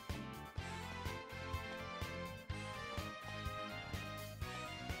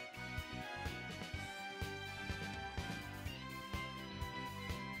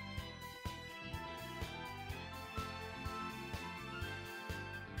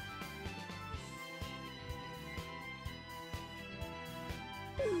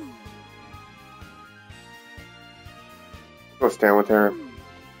 Go stand with her.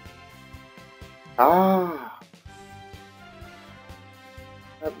 Ah,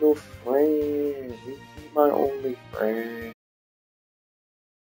 I have no friend. He's my only friend.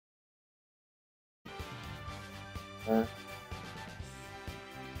 Not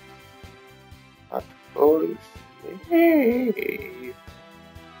to sleep.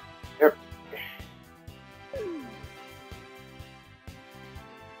 Yep.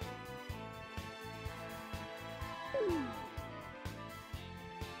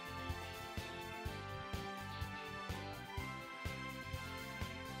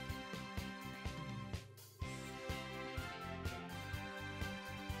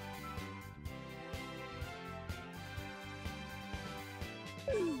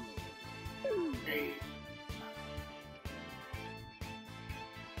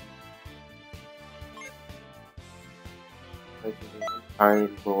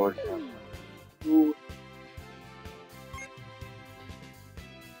 Iron Lord. Ooh.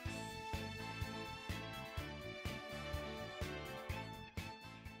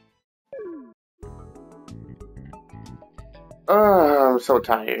 I'm so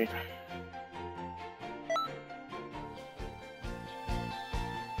tired.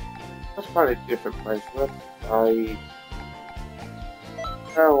 Let's find a different place. Let's fight.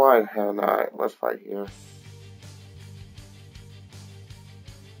 Oh, why the hell not? Let's fight here.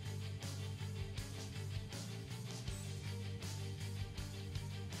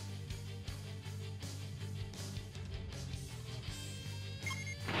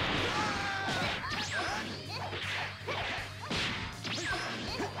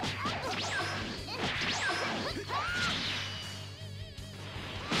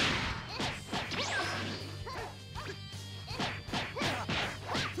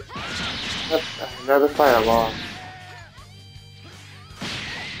 Another fight I lost.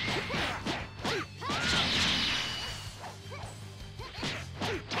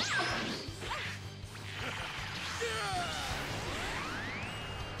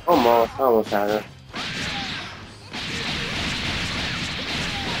 Almost, I almost had it.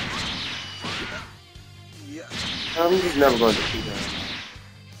 I'm just never going to defeat her.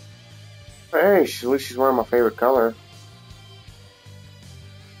 But hey, at least she's wearing my favorite color.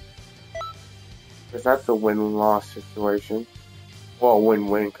 Because that's a win-loss situation. Well,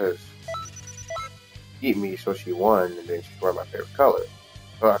 win-win, because she beat me, so she won, and then she's wearing my favorite color.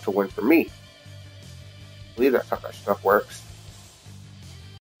 So that's a win for me. I believe that's how that stuff works.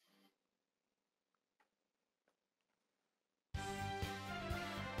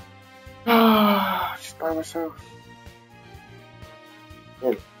 Just by myself.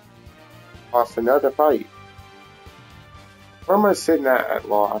 And lost another fight. Where am I sitting at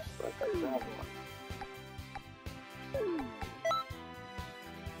loss? Like, I don't know.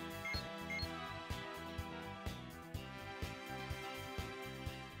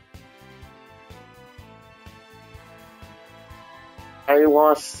 I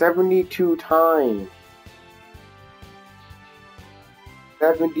lost 72 times.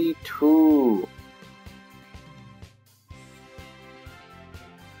 72.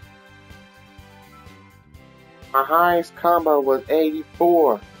 My highest combo was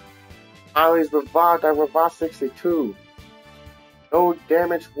 84. Highest revived, I revived 62. No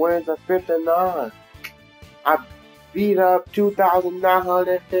damage wins are 59. I beat up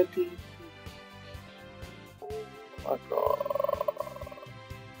 2,950. Oh my god.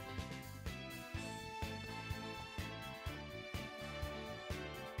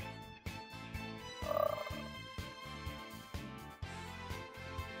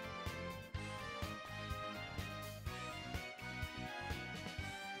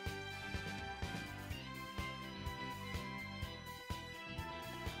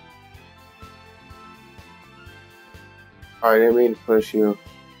 I didn't mean to push you.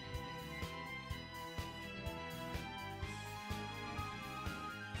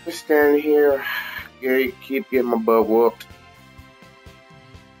 Just standing here, keep getting my butt whooped.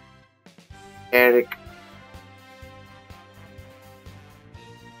 Attic.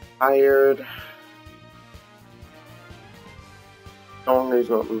 Tired. Tony's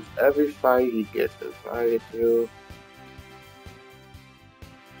gonna lose every fight he gets invited to.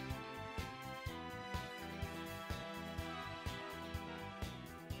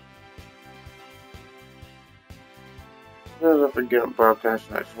 As soon as I forget I'm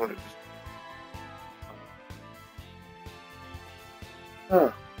broadcasting, I just want to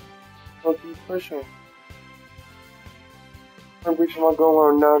just... I'll keep pushing. I'm reaching my goal,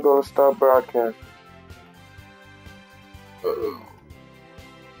 I'm not going to stop broadcasting.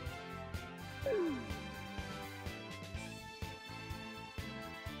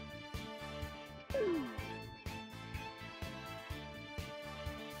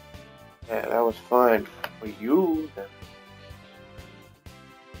 Yeah, that was fun. For you,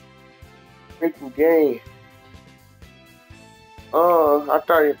 freaking game. I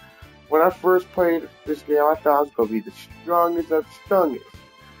thought when I first played this game, I thought I was gonna be the strongest of the strongest.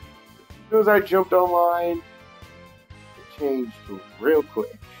 As soon as I jumped online, it changed real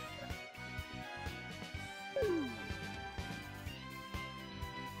quick.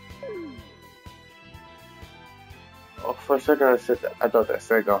 Oh, for a second I thought that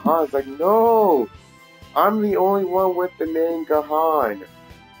said Gahan. I was like, no! I'm the only one with the name Gahan.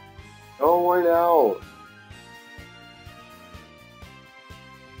 No one else.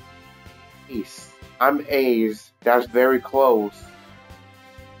 Peace. I'm A's. That's very close.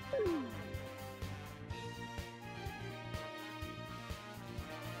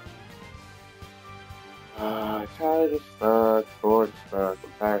 Tired as fuck, bored as fuck,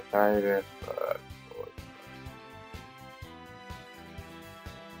 I'm tired as fuck,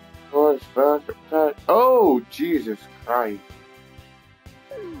 bored as fuck, I'm tired. Oh, Jesus Christ.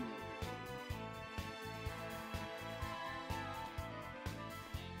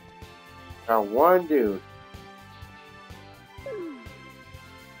 Got one dude.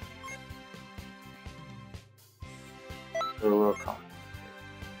 A little cock.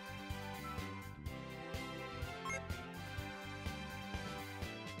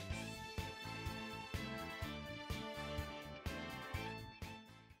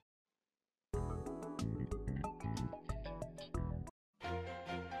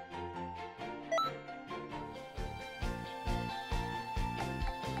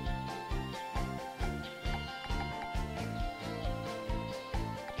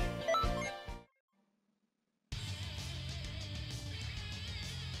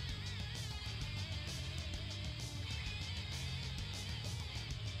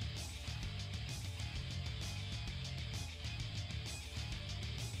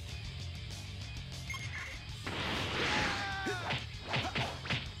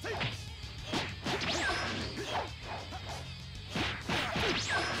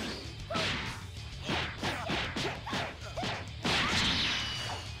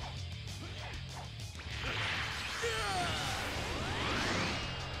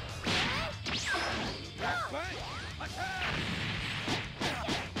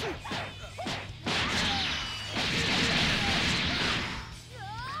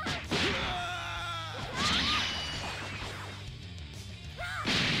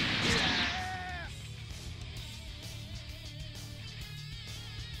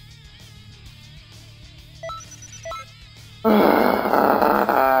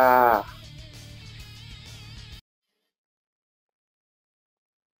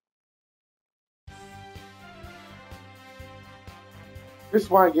 This is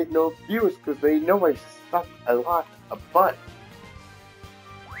why I get no views, because they know I suck a lot of butt.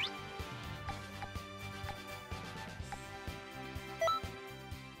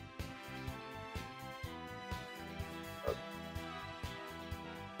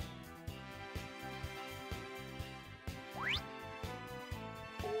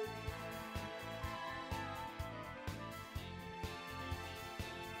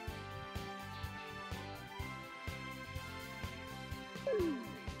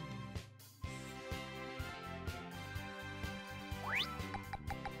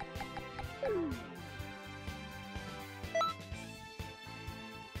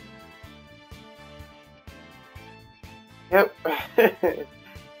 Yep.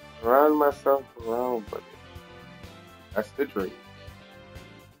 Run myself around, but that's the dream.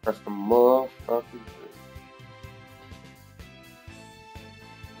 That's the motherfucking dream.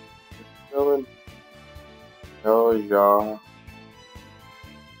 Just chilling. Hell yeah.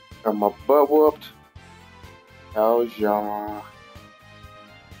 Got my butt whooped. Hell yeah.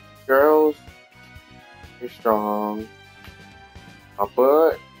 Girls, you're strong. My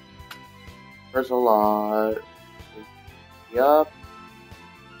butt hurts a lot. Yup.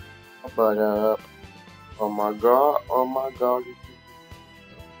 My butt up. Oh my god, oh my god.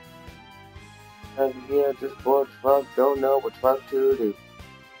 And yeah, just bored as fuck, don't know what the fuck to do.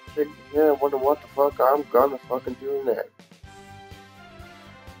 Sitting here, wonder what the fuck I'm gonna fucking do next.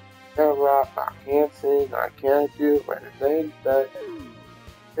 Can't rap, I can't sing, I can't do anything that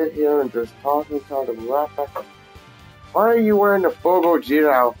sit here and just talk to rap. Why are you wearing the full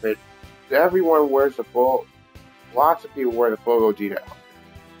Gogeta outfit? Everyone wears the full. Lots of people wear the full Gogeta outfit.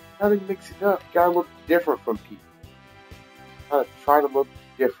 Gotta mix it up. You gotta look different from people. Gotta try to look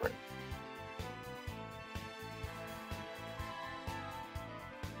different.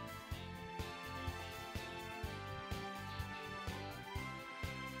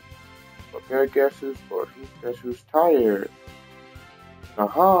 Okay, guess who's tired?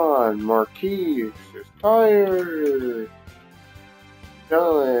 Aha, Marquis is tired.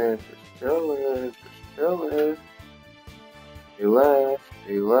 Chillin', just chillin', just chillin'. They left,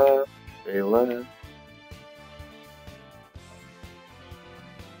 they left, they left.